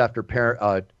comes after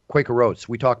Quaker Oats.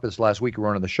 We talked about this last week. We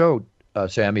were on the show,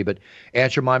 Sammy, but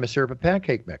Aunt Jemima syrup and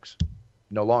pancake mix.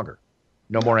 No longer.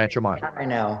 No more Aunt Jemima. I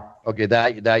know. Okay,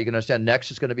 that you can understand.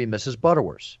 Next is going to be Mrs.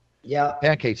 Butterworth's. Yeah.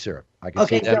 Pancake syrup. I can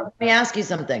see that. So let me ask you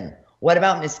something. What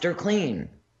about Mr. Clean?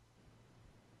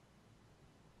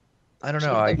 I don't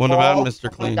know. What about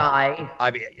Mr. Clean? Guy.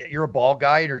 I mean, you're a bald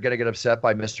guy and you're going to get upset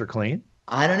by Mr. Clean?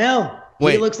 I don't know.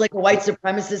 Wait. He looks like a white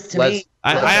supremacist to me.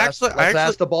 Let's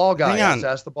ask the bald guy. Hang on. Let's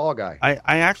ask the bald guy.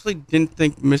 I actually didn't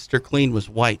think Mr. Clean was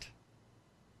white.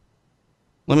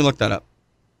 Let me look that up.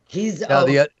 He's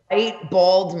a white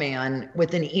bald man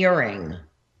with an earring.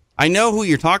 I know who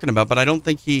you're talking about, but I don't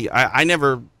think I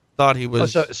never thought he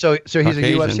was. So he's a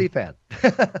UFC fan.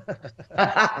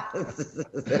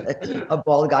 A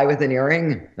bald guy with an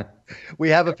earring. We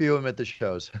have a few of them at the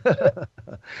shows.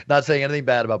 Not saying anything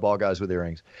bad about bald guys with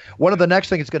earrings. One of the next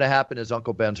things that's going to happen is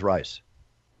Uncle Ben's rice.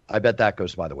 I bet that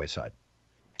goes by the wayside.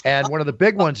 And one of the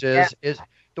big ones is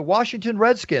the Washington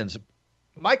Redskins.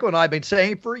 Michael and I have been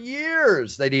saying for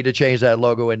years they need to change that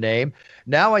logo and name.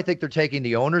 Now I think they're taking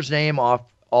the owner's name off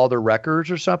all their records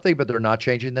or something, but they're not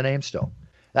changing the name still.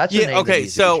 That's the name. Okay,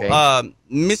 so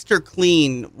Mr.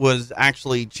 Clean was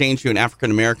actually changed to an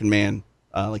African American man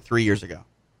like 3 years ago.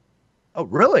 Oh,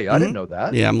 really? I didn't know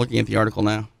that. Yeah, I'm looking at the article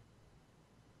now.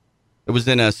 It was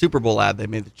in a Super Bowl ad. They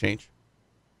made the change.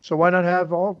 So why not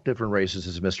have all different races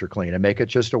as Mr. Clean and make it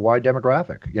just a wide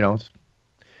demographic?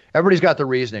 Everybody's got the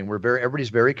reasoning. Everybody's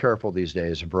very careful these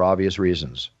days, and for obvious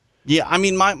reasons. Yeah, I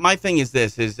mean, my thing is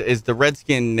this: is the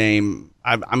Redskin name.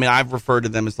 I've referred to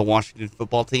them as the Washington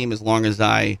football team as long as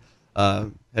I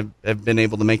have been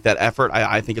able to make that effort.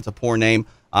 I think it's a poor name.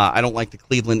 I don't like the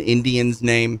Cleveland Indians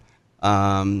name.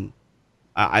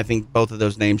 I think both of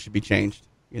those names should be changed.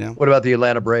 What about the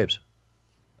Atlanta Braves?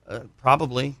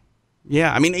 Probably.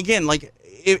 Yeah, I mean, again, like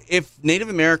if Native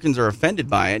Americans are offended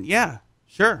by it, yeah,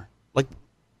 sure. Like,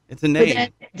 it's a name.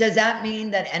 Then, does that mean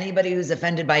that anybody who's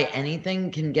offended by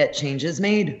anything can get changes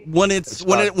made? When it's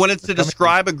to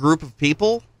describe a group of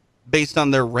people based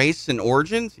on their race and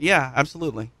origins, yeah,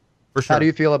 absolutely, for sure. How do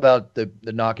you feel about the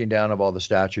knocking down of all the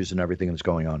statues and everything that's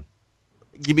going on?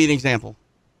 Give me an example.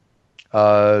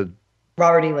 Robert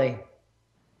E. Lee.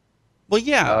 Well,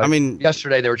 yeah, I mean,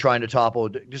 yesterday they were trying to topple.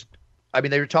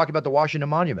 They were talking about the Washington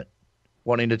Monument,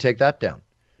 wanting to take that down.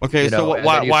 Okay, so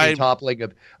why toppling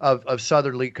of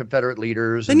Southern Confederate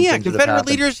leaders? Then yeah, Confederate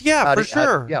leaders, yeah, for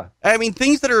sure. Yeah, I mean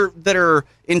things that are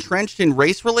entrenched in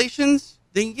race relations.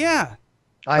 Then yeah,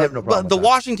 I have no problem. But the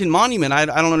Washington Monument, I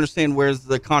don't understand where's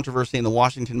the controversy in the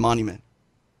Washington Monument.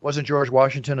 Wasn't George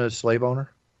Washington a slave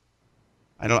owner?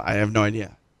 I have no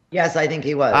idea. Yes, I think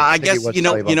he was. I guess,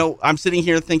 I'm sitting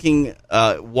here thinking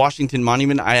Washington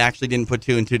Monument. I actually didn't put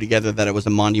two and two together that it was a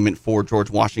monument for George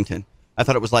Washington. I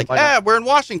thought it was like, we're in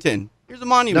Washington. Here's a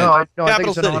monument. No, I think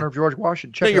it's in honor of George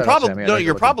Washington. Check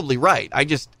you're probably right. I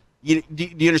just, do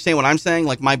you understand what I'm saying?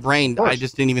 Like my brain, I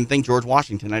just didn't even think George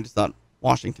Washington. I just thought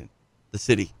Washington, the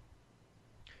city.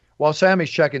 While Sammy's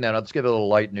checking that, let's give it a little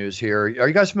light news here. Are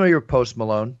you guys familiar with Post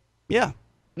Malone? Yeah.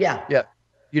 Yeah.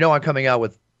 I'm coming out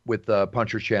with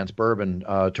Puncher's Chance Bourbon,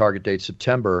 target date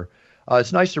September.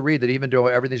 It's nice to read that even though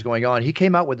everything's going on, he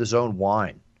came out with his own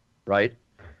wine, right?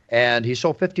 And he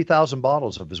sold 50,000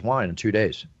 bottles of his wine in 2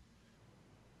 days.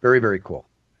 Very, very cool.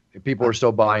 People are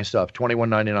still buying stuff.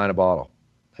 $21.99 a bottle.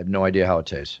 I have no idea how it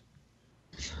tastes.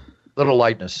 Little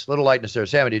lightness there.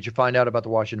 Sammy, did you find out about the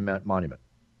Washington Monument?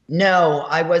 No,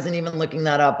 I wasn't even looking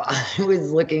that up. I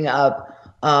was looking up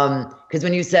because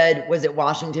when you said, was it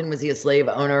Washington? Was he a slave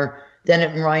owner? Then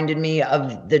it reminded me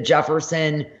of the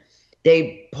Jefferson.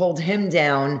 They pulled him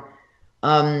down,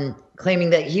 claiming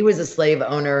that he was a slave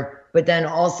owner, but then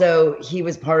also he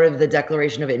was part of the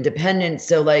Declaration of Independence.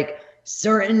 So like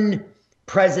certain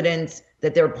presidents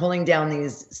that they're pulling down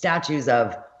these statues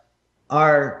of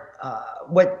are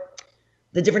what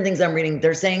the different things I'm reading.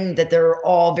 They're saying that they're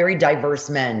all very diverse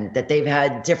men, that they've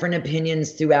had different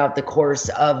opinions throughout the course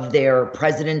of their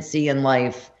presidency and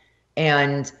life,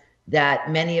 and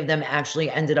that many of them actually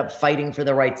ended up fighting for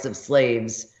the rights of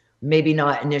slaves, maybe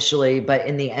not initially, but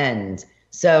in the end.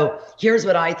 So here's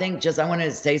what I think. I want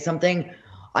to say something.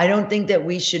 I don't think that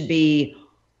we should be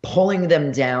pulling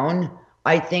them down.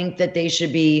 I think that they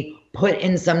should be put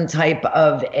in some type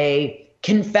of a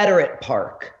Confederate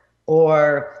park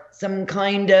or some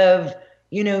kind of,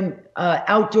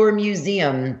 outdoor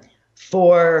museum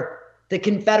for the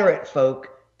Confederate folk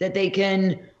that they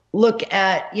can look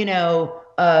at,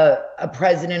 a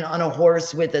president on a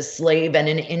horse with a slave and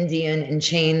an Indian in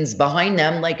chains behind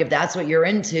them. Like if that's what you're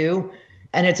into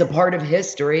and it's a part of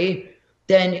history,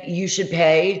 then you should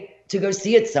pay to go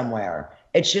see it somewhere.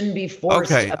 It shouldn't be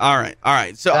forced. Okay. All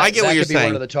right. So I get what you're saying.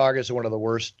 One of the targets of one of the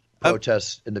worst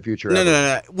protests in the future.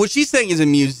 No. What she's saying is a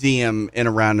museum in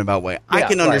a roundabout way. I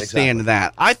can understand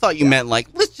that. I thought you meant like,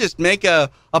 let's just make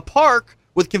a park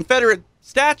with Confederate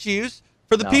statues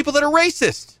for the people that are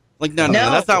racist. Like, no,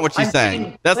 that's not what she's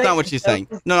saying. That's not what she's saying.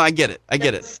 No, I get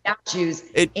it. Statues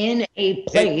in a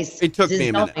place. It took me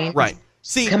a minute. Right.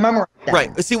 See, commemorate them.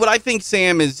 Right. See, what I think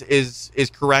Sam is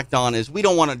correct on is we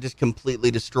don't want to just completely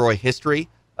destroy history,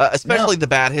 especially the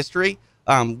bad history.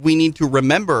 We need to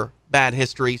remember bad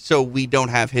history so we don't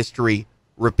have history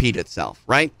repeat itself,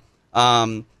 right?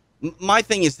 My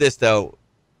thing is this, though.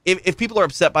 If people are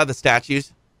upset by the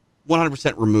statues,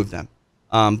 100% remove them.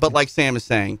 But like Sam is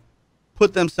saying,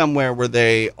 put them somewhere where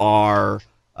they are,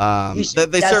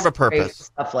 they serve a purpose.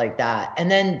 Stuff like that.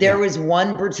 And then there was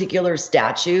one particular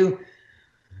statue,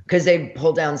 because they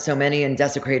pulled down so many and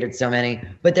desecrated so many,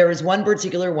 but there was one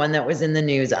particular one that was in the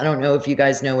news. I don't know if you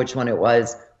guys know which one it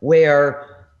was,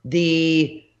 where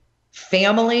the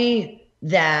family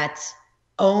that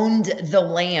owned the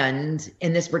land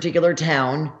in this particular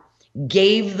town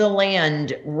gave the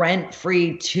land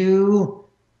rent-free to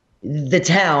the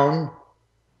town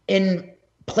in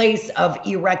place of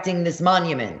erecting this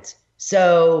monument.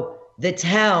 So the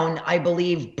town, I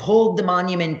believe, pulled the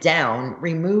monument down,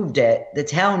 removed it. The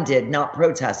town did, not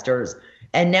protesters.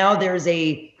 And now there's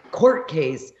a court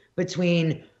case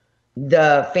between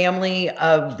the family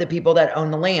of the people that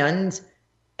own the land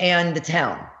and the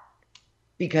town,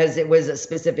 because it was a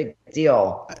specific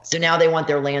deal. So now they want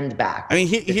their land back. I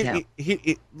mean,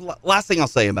 last thing I'll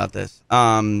say about this.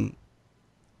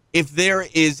 If there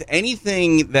is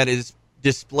anything that is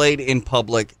displayed in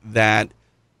public that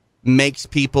makes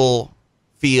people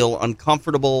feel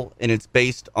uncomfortable and it's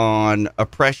based on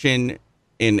oppression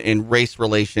in race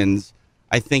relations,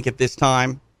 I think at this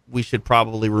time we should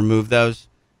probably remove those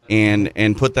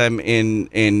and put them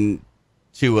into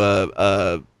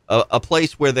a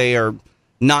place where they are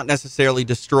not necessarily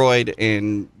destroyed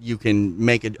and you can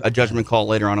make a judgment call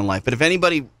later on in life. But if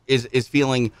anybody is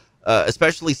feeling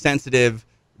especially sensitive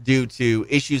due to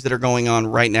issues that are going on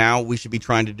right now, we should be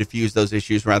trying to diffuse those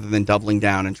issues rather than doubling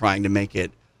down and trying to make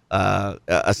it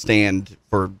a stand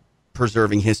for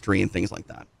preserving history and things like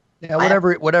that. Yeah,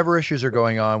 whatever issues are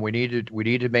going on, we need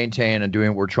to maintain and doing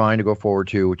what we're trying to go forward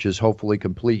to, which is hopefully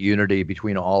complete unity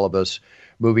between all of us,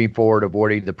 moving forward,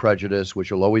 avoiding the prejudice,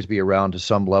 which will always be around to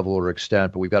some level or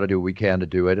extent, but we've got to do what we can to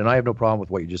do it. And I have no problem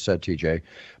with what you just said, TJ.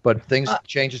 But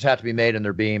changes have to be made, and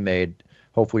they're being made,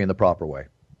 hopefully in the proper way.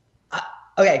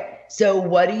 Okay, so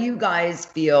what do you guys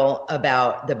feel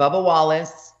about the Bubba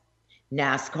Wallace,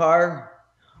 NASCAR,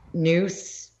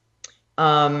 noose.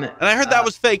 And I heard that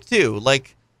was fake too.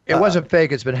 Like it wasn't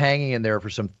fake. It's been hanging in there for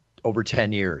over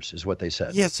 10 years is what they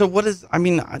said. Yeah. So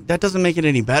that doesn't make it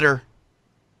any better.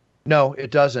 No,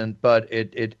 it doesn't. But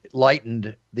it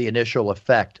lightened the initial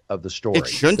effect of the story. It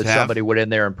shouldn't that have. Somebody went in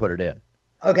there and put it in.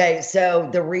 Okay. So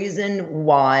the reason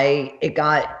why it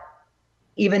got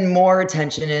even more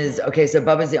attention is, okay, so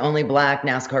Bubba's the only black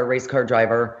NASCAR race car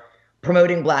driver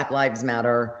promoting Black Lives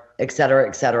Matter, et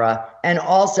cetera, and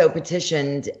also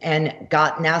petitioned and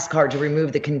got NASCAR to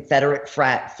remove the Confederate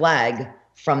flag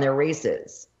from their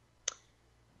races.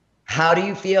 How do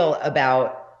you feel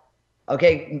about,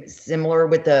 okay, similar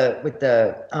with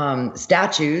the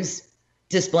statues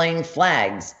displaying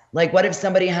flags? Like, what if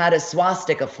somebody had a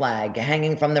swastika flag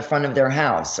hanging from the front of their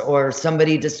house, or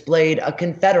somebody displayed a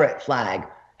Confederate flag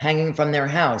hanging from their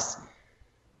house?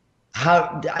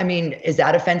 Is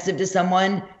that offensive to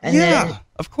someone? And then,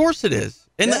 of course it is.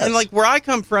 And like where I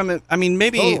come from,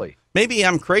 maybe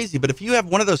I'm crazy, but if you have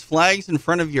one of those flags in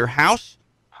front of your house,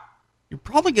 you're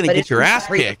probably going to get your ass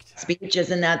kicked. Speech,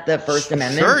 isn't that the First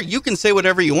Amendment? Sure, you can say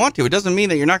whatever you want to. It doesn't mean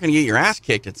that you're not going to get your ass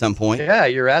kicked at some point. Yeah,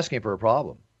 you're asking for a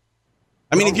problem.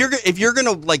 I mean, if you're going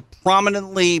to like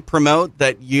prominently promote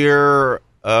that you're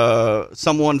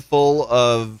someone full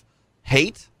of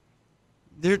hate,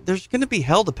 there's going to be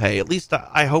hell to pay. At least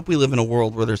I hope we live in a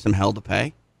world where there's some hell to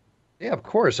pay. Yeah, of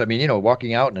course. I mean,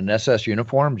 walking out in an SS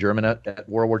uniform, German at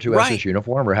World War II SS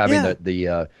uniform, or having those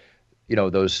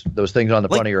things on the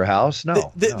front of your house.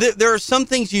 No, there are some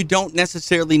things you don't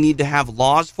necessarily need to have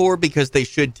laws for because they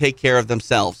should take care of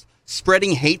themselves.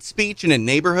 Spreading hate speech in a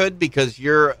neighborhood because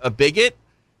you're a bigot,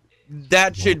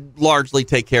 that should largely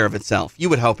take care of itself. You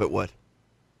would hope it would.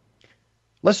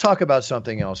 Let's talk about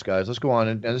something else, guys. Let's go on.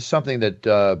 And it's something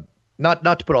that, not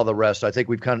to put all the rest, I think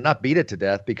we've kind of not beat it to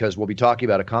death because we'll be talking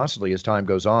about it constantly as time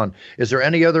goes on. Is there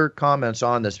any other comments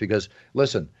on this? Because,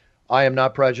 listen, I am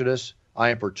not prejudiced. I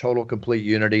am for total, complete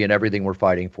unity in everything we're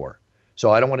fighting for.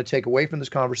 So I don't want to take away from this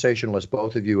conversation unless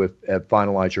both of you have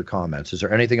finalized your comments. Is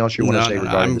there anything else you want to say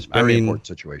regarding this very important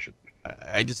situation?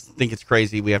 I just think it's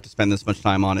crazy we have to spend this much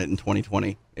time on it in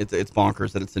 2020. It's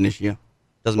bonkers that it's an issue.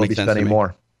 Doesn't make sense to me. We'll be spending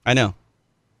more. I know.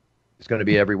 It's going to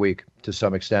be every week to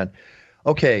some extent.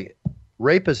 Okay,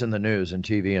 rape is in the news in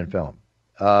TV and film.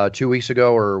 2 weeks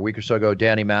ago or a week or so ago,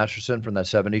 Danny Masterson from that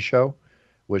 70s show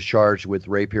was charged with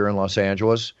rape here in Los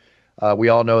Angeles. We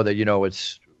all know that,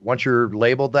 it's once you're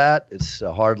labeled that, it's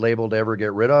a hard label to ever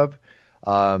get rid of.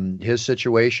 His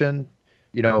situation,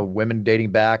 women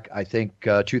dating back, I think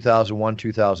 2001,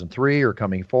 2003 are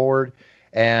coming forward.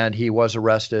 And he was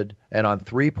arrested and on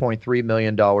 $3.3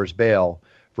 million bail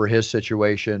for his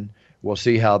situation. We'll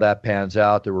see how that pans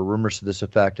out. There were rumors to this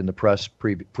effect in the press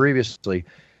previously.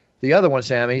 The other one,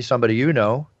 Sammy, somebody you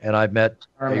know, and I've met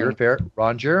Ron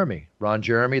Jeremy. Ron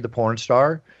Jeremy, the porn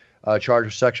star, charged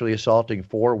with sexually assaulting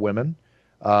 4 women.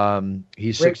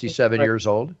 He's 67 years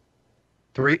old.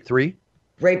 Three?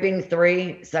 Raping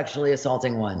 3, sexually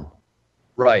assaulting 1.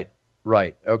 Right.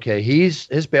 Okay.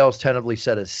 His bail is tentatively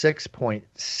set at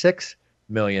 $6.6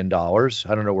 million.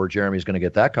 I don't know where Jeremy's going to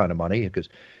get that kind of money because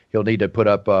he'll need to put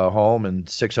up a home and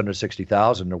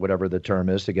 $660,000 or whatever the term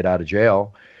is to get out of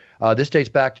jail. This dates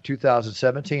back to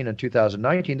 2017 and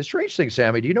 2019. The strange thing,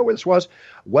 Sammy, do you know where this was?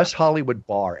 West Hollywood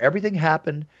bar. Everything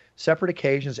happened, separate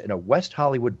occasions, in a West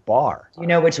Hollywood bar. Do you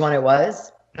know which one it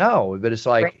was? No, but it's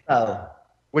like... Rainbow.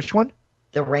 Which one?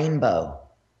 The Rainbow.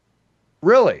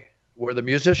 Really? Where the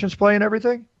musicians play and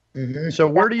everything? Mm-hmm. So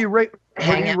where do you rate?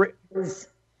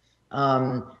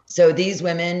 So these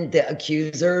women, the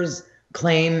accusers,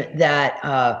 claim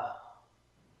that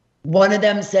one of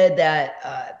them said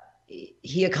that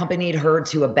he accompanied her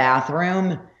to a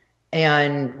bathroom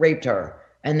and raped her.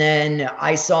 And then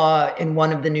I saw in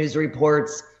one of the news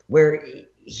reports where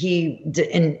he,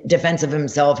 in defense of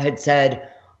himself, had said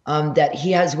that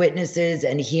he has witnesses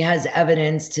and he has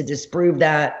evidence to disprove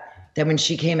that when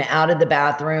she came out of the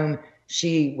bathroom,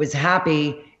 she was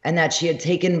happy and that she had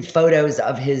taken photos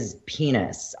of his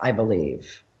penis, I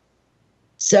believe.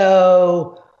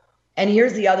 So, and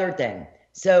here's the other thing.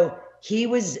 So he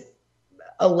was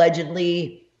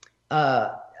allegedly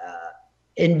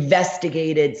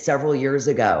investigated several years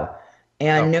ago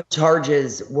and no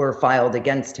charges were filed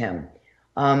against him.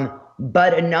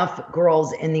 But enough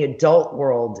girls in the adult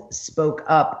world spoke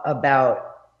up about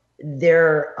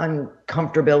their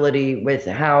uncomfortability with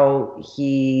how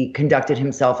he conducted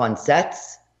himself on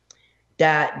sets,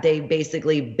 that they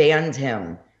basically banned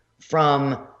him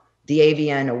from the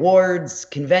AVN awards,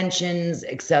 conventions,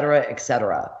 et cetera, et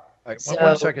cetera. Right,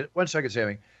 one second,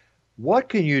 Sammy. What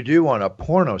can you do on a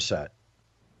porno set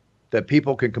that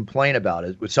people can complain about?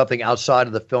 Is it something outside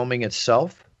of the filming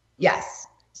itself? Yes.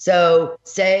 So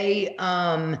say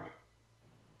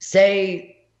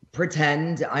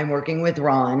pretend I'm working with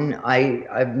Ron.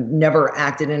 I've never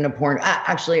acted in a porn.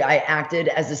 Actually, I acted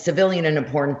as a civilian in a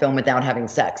porn film without having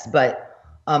sex, but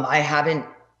I haven't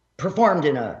performed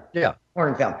in a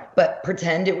porn film. But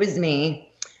pretend it was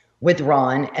me with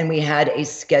Ron and we had a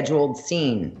scheduled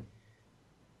scene.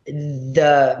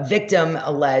 The victim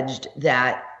alleged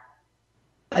that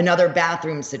another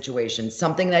bathroom situation,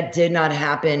 something that did not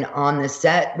happen on the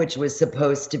set, which was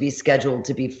supposed to be scheduled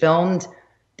to be filmed,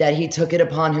 that he took it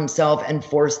upon himself and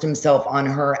forced himself on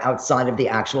her outside of the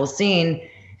actual scene.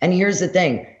 And here's the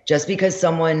thing, just because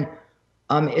someone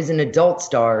is an adult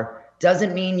star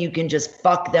doesn't mean you can just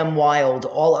fuck them wild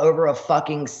all over a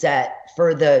fucking set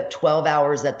for the 12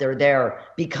 hours that they're there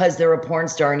because they're a porn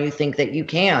star and you think that you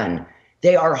can.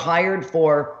 They are hired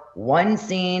for one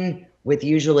scene with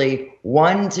usually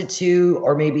 1 to 2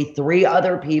 or maybe 3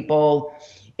 other people.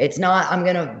 It's not,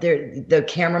 the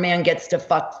cameraman gets to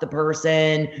fuck the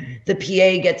person, the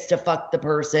PA gets to fuck the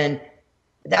person.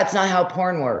 That's not how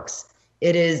porn works.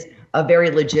 It is a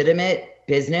very legitimate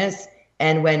business.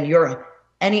 And when you're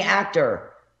any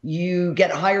actor, you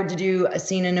get hired to do a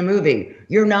scene in a movie.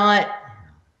 You're not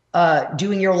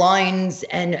doing your lines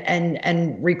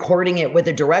and recording it with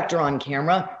a director on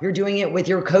camera. You're doing it with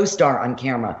your co-star on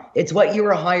camera. It's what you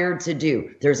were hired to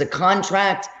do. There's a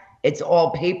contract. It's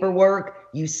all paperwork.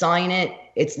 You sign it.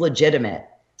 It's legitimate.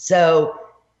 So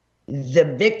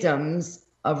the victims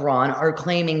of Ron are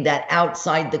claiming that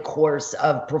outside the course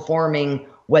of performing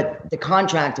what the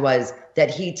contract was, that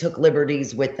he took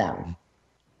liberties with them.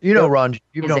 You know, Ron,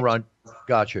 Ron,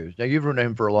 got you. Now, you've known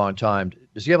him for a long time.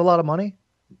 Does he have a lot of money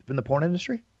in the porn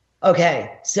industry?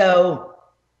 Okay, so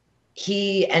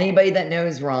anybody that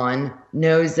knows Ron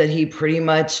knows that he pretty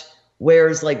much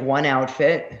wears like one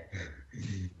outfit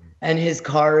and his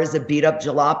car is a beat up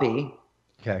jalopy.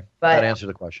 Okay, that answered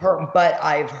the question. But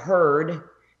I've heard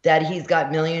that he's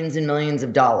got millions and millions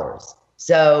of dollars.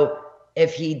 So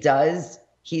if he does,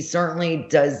 he certainly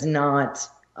does not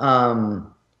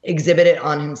exhibit it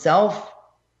on himself.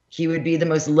 He would be the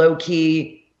most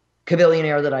low-key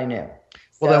billionaire that I knew.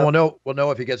 Well, then we'll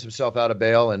know if he gets himself out of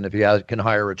bail and if he can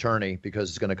hire an attorney, because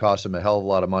it's going to cost him a hell of a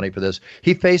lot of money for this.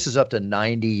 He faces up to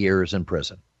 90 years in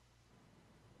prison.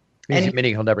 Meaning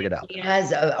he'll never get out. He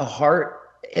has a heart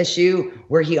issue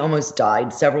where he almost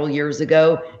died several years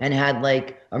ago and had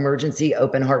like emergency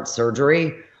open heart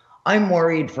surgery. I'm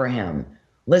worried for him.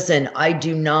 Listen, I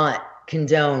do not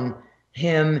condone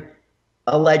him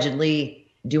allegedly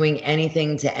doing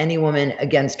anything to any woman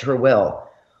against her will.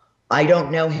 I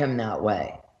don't know him that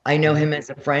way. I know him as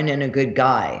a friend and a good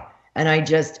guy. And I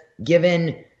just,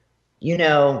 given,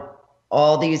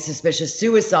 all these suspicious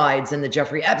suicides and the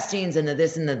Jeffrey Epsteins and the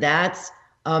this and the that's,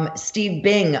 Steve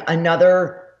Bing,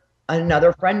 another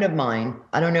friend of mine.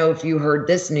 I don't know if you heard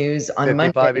this news on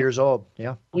 55 Monday. Years old.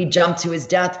 Yeah. He jumped to his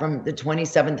death from the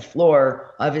 27th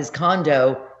floor of his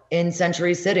condo in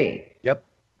Century City. Yep.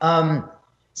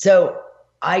 So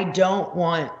I don't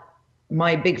want,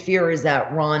 my big fear is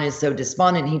that Ron is so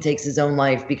despondent he takes his own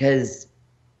life because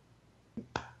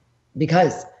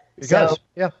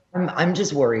yeah. I'm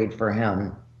just worried for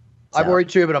him. So. I'm worried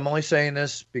too, but I'm only saying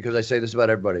this because I say this about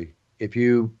everybody. If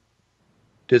you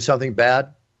did something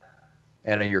bad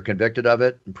and you're convicted of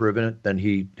it and proven it, then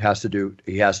he has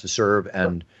to serve,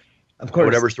 and of course,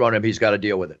 whatever's thrown at him, he's got to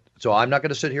deal with it. So I'm not going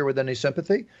to sit here with any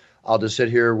sympathy. I'll just sit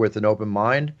here with an open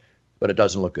mind, but it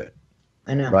doesn't look good.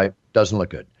 I know. Right? Doesn't look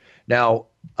good. Now,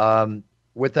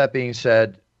 with that being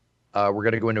said, we're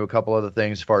going to go into a couple other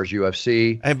things as far as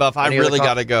UFC. Hey, Buff, I really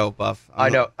got to go, Buff. I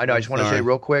know. I just want to say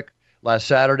real quick. Last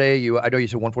Saturday, I know you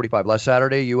said 145. Last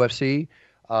Saturday, UFC,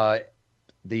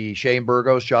 the Shane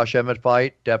Burgos, Josh Emmett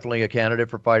fight, definitely a candidate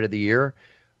for fight of the year.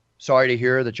 Sorry to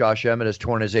hear that Josh Emmett has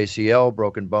torn his ACL,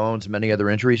 broken bones, many other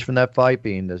injuries from that fight.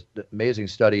 Being the amazing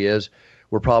study is,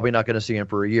 we're probably not going to see him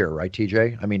for a year, right,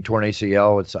 TJ? I mean, torn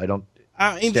ACL.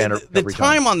 The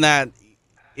time on that,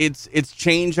 it's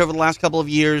changed over the last couple of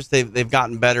years. They've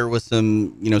gotten better with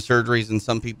some surgeries, and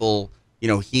some people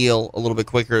heal a little bit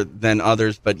quicker than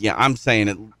others. But yeah, I'm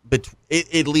saying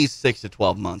at least 6 to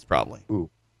 12 months probably. Ooh,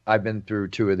 I've been through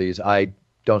 2 of these. I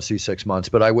don't see 6 months,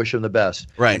 but I wish him the best.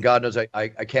 Right. And God knows I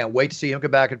can't wait to see him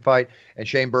come back and fight. And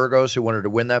Shane Burgos, who wanted to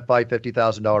win that fight,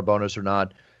 $50,000 bonus or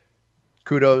not,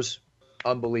 kudos.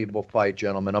 Unbelievable fight,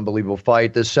 gentlemen. Unbelievable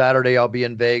fight. This Saturday, I'll be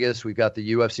in Vegas. We've got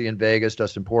the UFC in Vegas.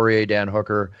 Dustin Poirier, Dan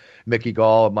Hooker, Mickey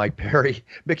Gall, Mike Perry.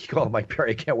 Mickey Gall, Mike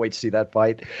Perry. I can't wait to see that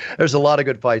fight. There's a lot of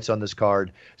good fights on this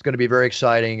card. It's going to be very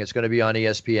exciting. It's going to be on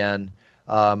ESPN.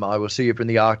 I will see you from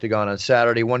the Octagon on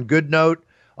Saturday. One good note,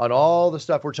 on all the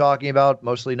stuff we're talking about,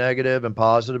 mostly negative and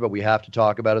positive, but we have to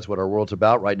talk about it. It's what our world's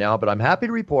about right now. But I'm happy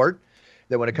to report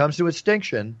that when it comes to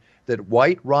extinction, that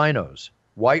white rhinos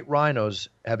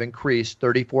have increased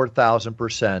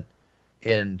 34,000%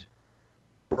 in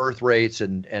birth rates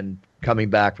and coming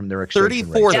back from their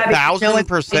extinction rates.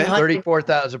 34,000%?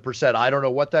 34,000%. I don't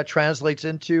know what that translates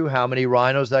into, how many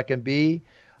rhinos that can be.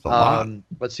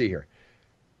 Let's see here.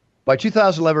 By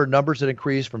 2011, numbers had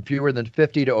increased from fewer than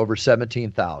 50 to over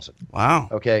 17,000. Wow.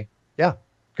 Okay. Yeah.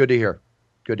 Good to hear.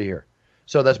 Good to hear.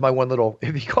 So that's my one little,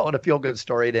 if you call it a feel-good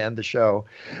story to end the show.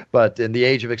 But in the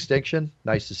age of extinction,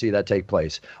 nice to see that take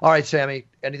place. All right, Sammy,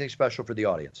 anything special for the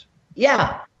audience?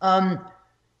 Yeah.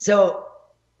 So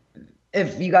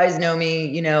if you guys know me,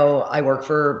 you know I work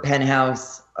for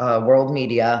Penthouse World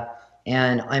Media,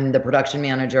 and I'm the production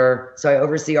manager. So I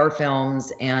oversee our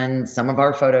films and some of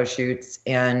our photo shoots,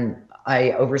 and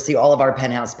I oversee all of our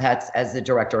Penthouse pets as the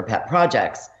director of pet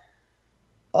projects.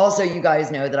 Also, you guys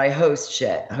know that I host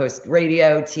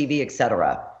radio, TV,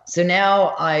 etc. So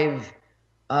now I've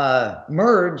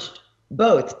merged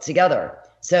both together.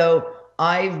 So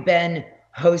I've been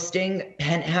hosting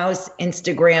Penthouse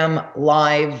Instagram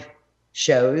live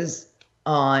shows.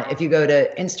 If you go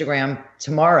to Instagram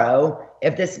tomorrow,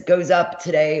 if this goes up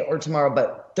today or tomorrow,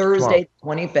 but Thursday,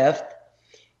 25th,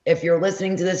 if you're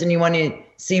listening to this and you want to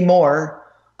see more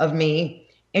of me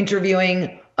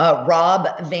interviewing Rob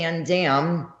Van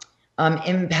Dam,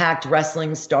 Impact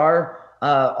Wrestling star,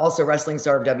 also wrestling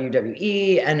star of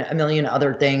WWE and a million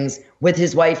other things, with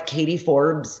his wife, Katie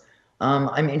Forbes.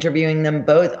 I'm interviewing them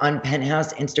both on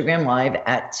Penthouse Instagram Live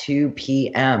at 2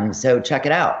 p.m. So check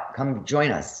it out. Come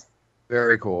join us.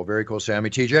 Very cool. Very cool, Sammy.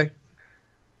 TJ?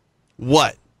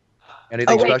 What?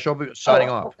 Anything special? Signing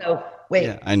off. Wait.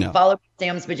 Yeah, I know. Follow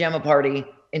Sam's Pajama Party,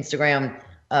 Instagram,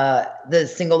 the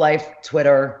Single Life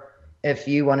Twitter, if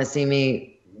you want to see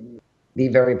me be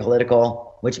very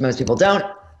political, which most people don't.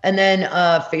 And then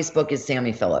Facebook is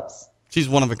Sammy Phillips. She's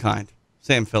one of a kind.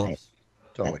 Sam Phillips.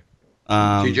 Totally.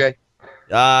 TJ?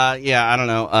 Yeah, I don't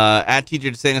know. At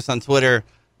TJ DeSantis on Twitter.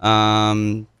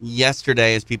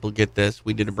 Yesterday, as people get this,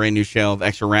 we did a brand new show of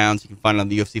Extra Rounds. You can find it on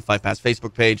the UFC Fight Pass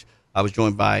Facebook page. I was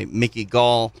joined by Mickey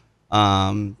Gall,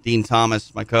 Dean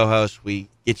Thomas, my co-host. We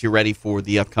get you ready for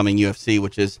the upcoming UFC,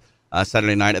 which is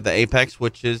Saturday night at the Apex,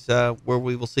 which is where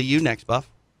we will see you next, Buff.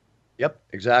 Yep,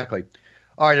 exactly.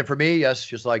 All right, and for me, yes,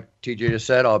 just like TJ just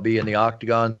said, I'll be in the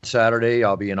Octagon Saturday.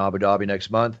 I'll be in Abu Dhabi next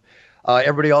month.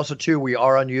 Everybody also, too, we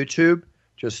are on YouTube.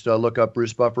 Just look up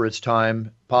Bruce Buffer It's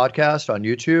Time podcast on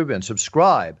YouTube and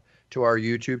subscribe to our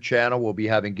YouTube channel. We'll be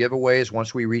having giveaways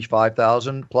once we reach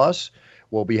 5,000 plus.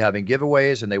 We'll be having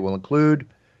giveaways, and they will include,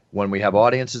 when we have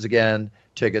audiences again,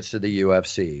 tickets to the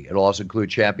UFC. It'll also include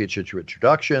championship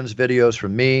introductions, videos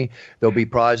from me. There'll be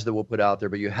prizes that we'll put out there,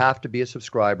 but you have to be a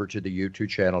subscriber to the YouTube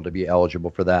channel to be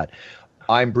eligible for that.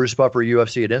 I'm Bruce Buffer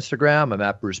UFC at Instagram. I'm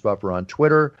at Bruce Buffer on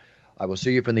Twitter. I will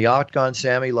see you from the Octagon.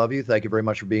 Sammy, love you. Thank you very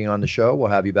much for being on the show. We'll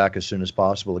have you back as soon as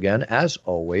possible again. As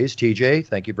always, TJ,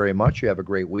 thank you very much. You have a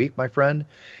great week, my friend.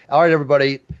 All right,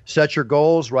 everybody, set your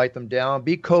goals, write them down.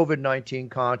 Be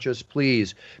COVID-19 conscious.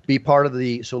 Please be part of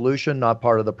the solution, not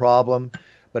part of the problem.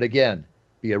 But again,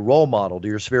 be a role model to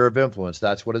your sphere of influence.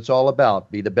 That's what it's all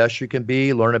about. Be the best you can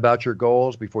be. Learn about your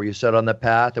goals before you set on the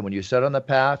path. And when you set on the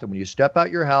path and when you step out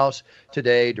your house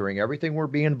today during everything we're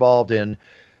being involved in,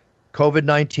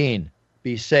 COVID-19,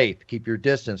 be safe, keep your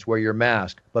distance, wear your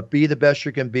mask, but be the best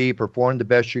you can be, perform the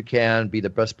best you can, be the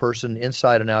best person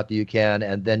inside and out that you can,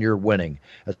 and then you're winning.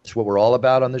 That's what we're all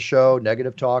about on the show.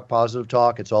 Negative talk, positive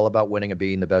talk. It's all about winning and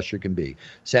being the best you can be.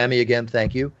 Sammy, again,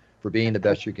 thank you for being the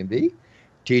best you can be.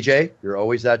 TJ, you're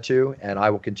always that too, and I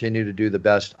will continue to do the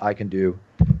best I can do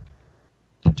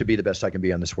to be the best I can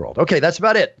be on this world. Okay, that's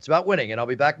about it. It's about winning, and I'll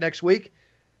be back next week.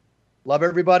 Love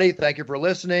everybody. Thank you for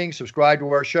listening. Subscribe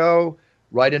to our show.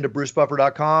 Write into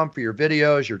brucebuffer.com for your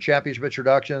videos, your championship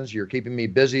introductions. You're keeping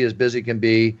me as busy can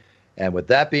be. And with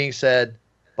that being said,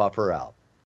 Buffer out.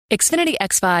 Xfinity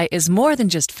XFi is more than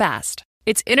just fast.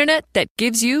 It's internet that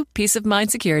gives you peace of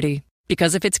mind security.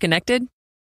 Because if it's connected,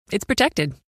 it's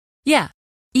protected. Yeah,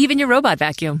 even your robot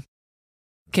vacuum.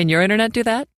 Can your internet do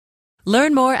that?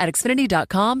 Learn more at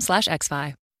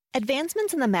xfinity.com/XFi.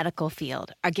 Advancements in the medical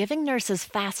field are giving nurses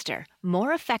faster,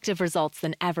 more effective results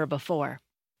than ever before.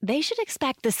 They should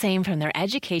expect the same from their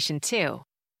education, too.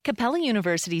 Capella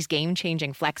University's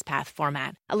game-changing FlexPath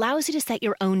format allows you to set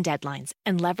your own deadlines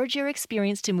and leverage your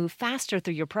experience to move faster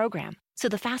through your program. So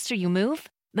the faster you move,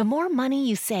 the more money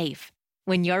you save.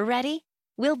 When you're ready,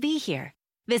 we'll be here.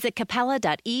 Visit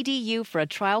capella.edu for a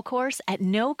trial course at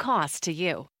no cost to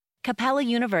you. Capella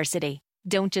University.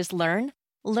 Don't just learn,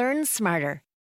 learn smarter.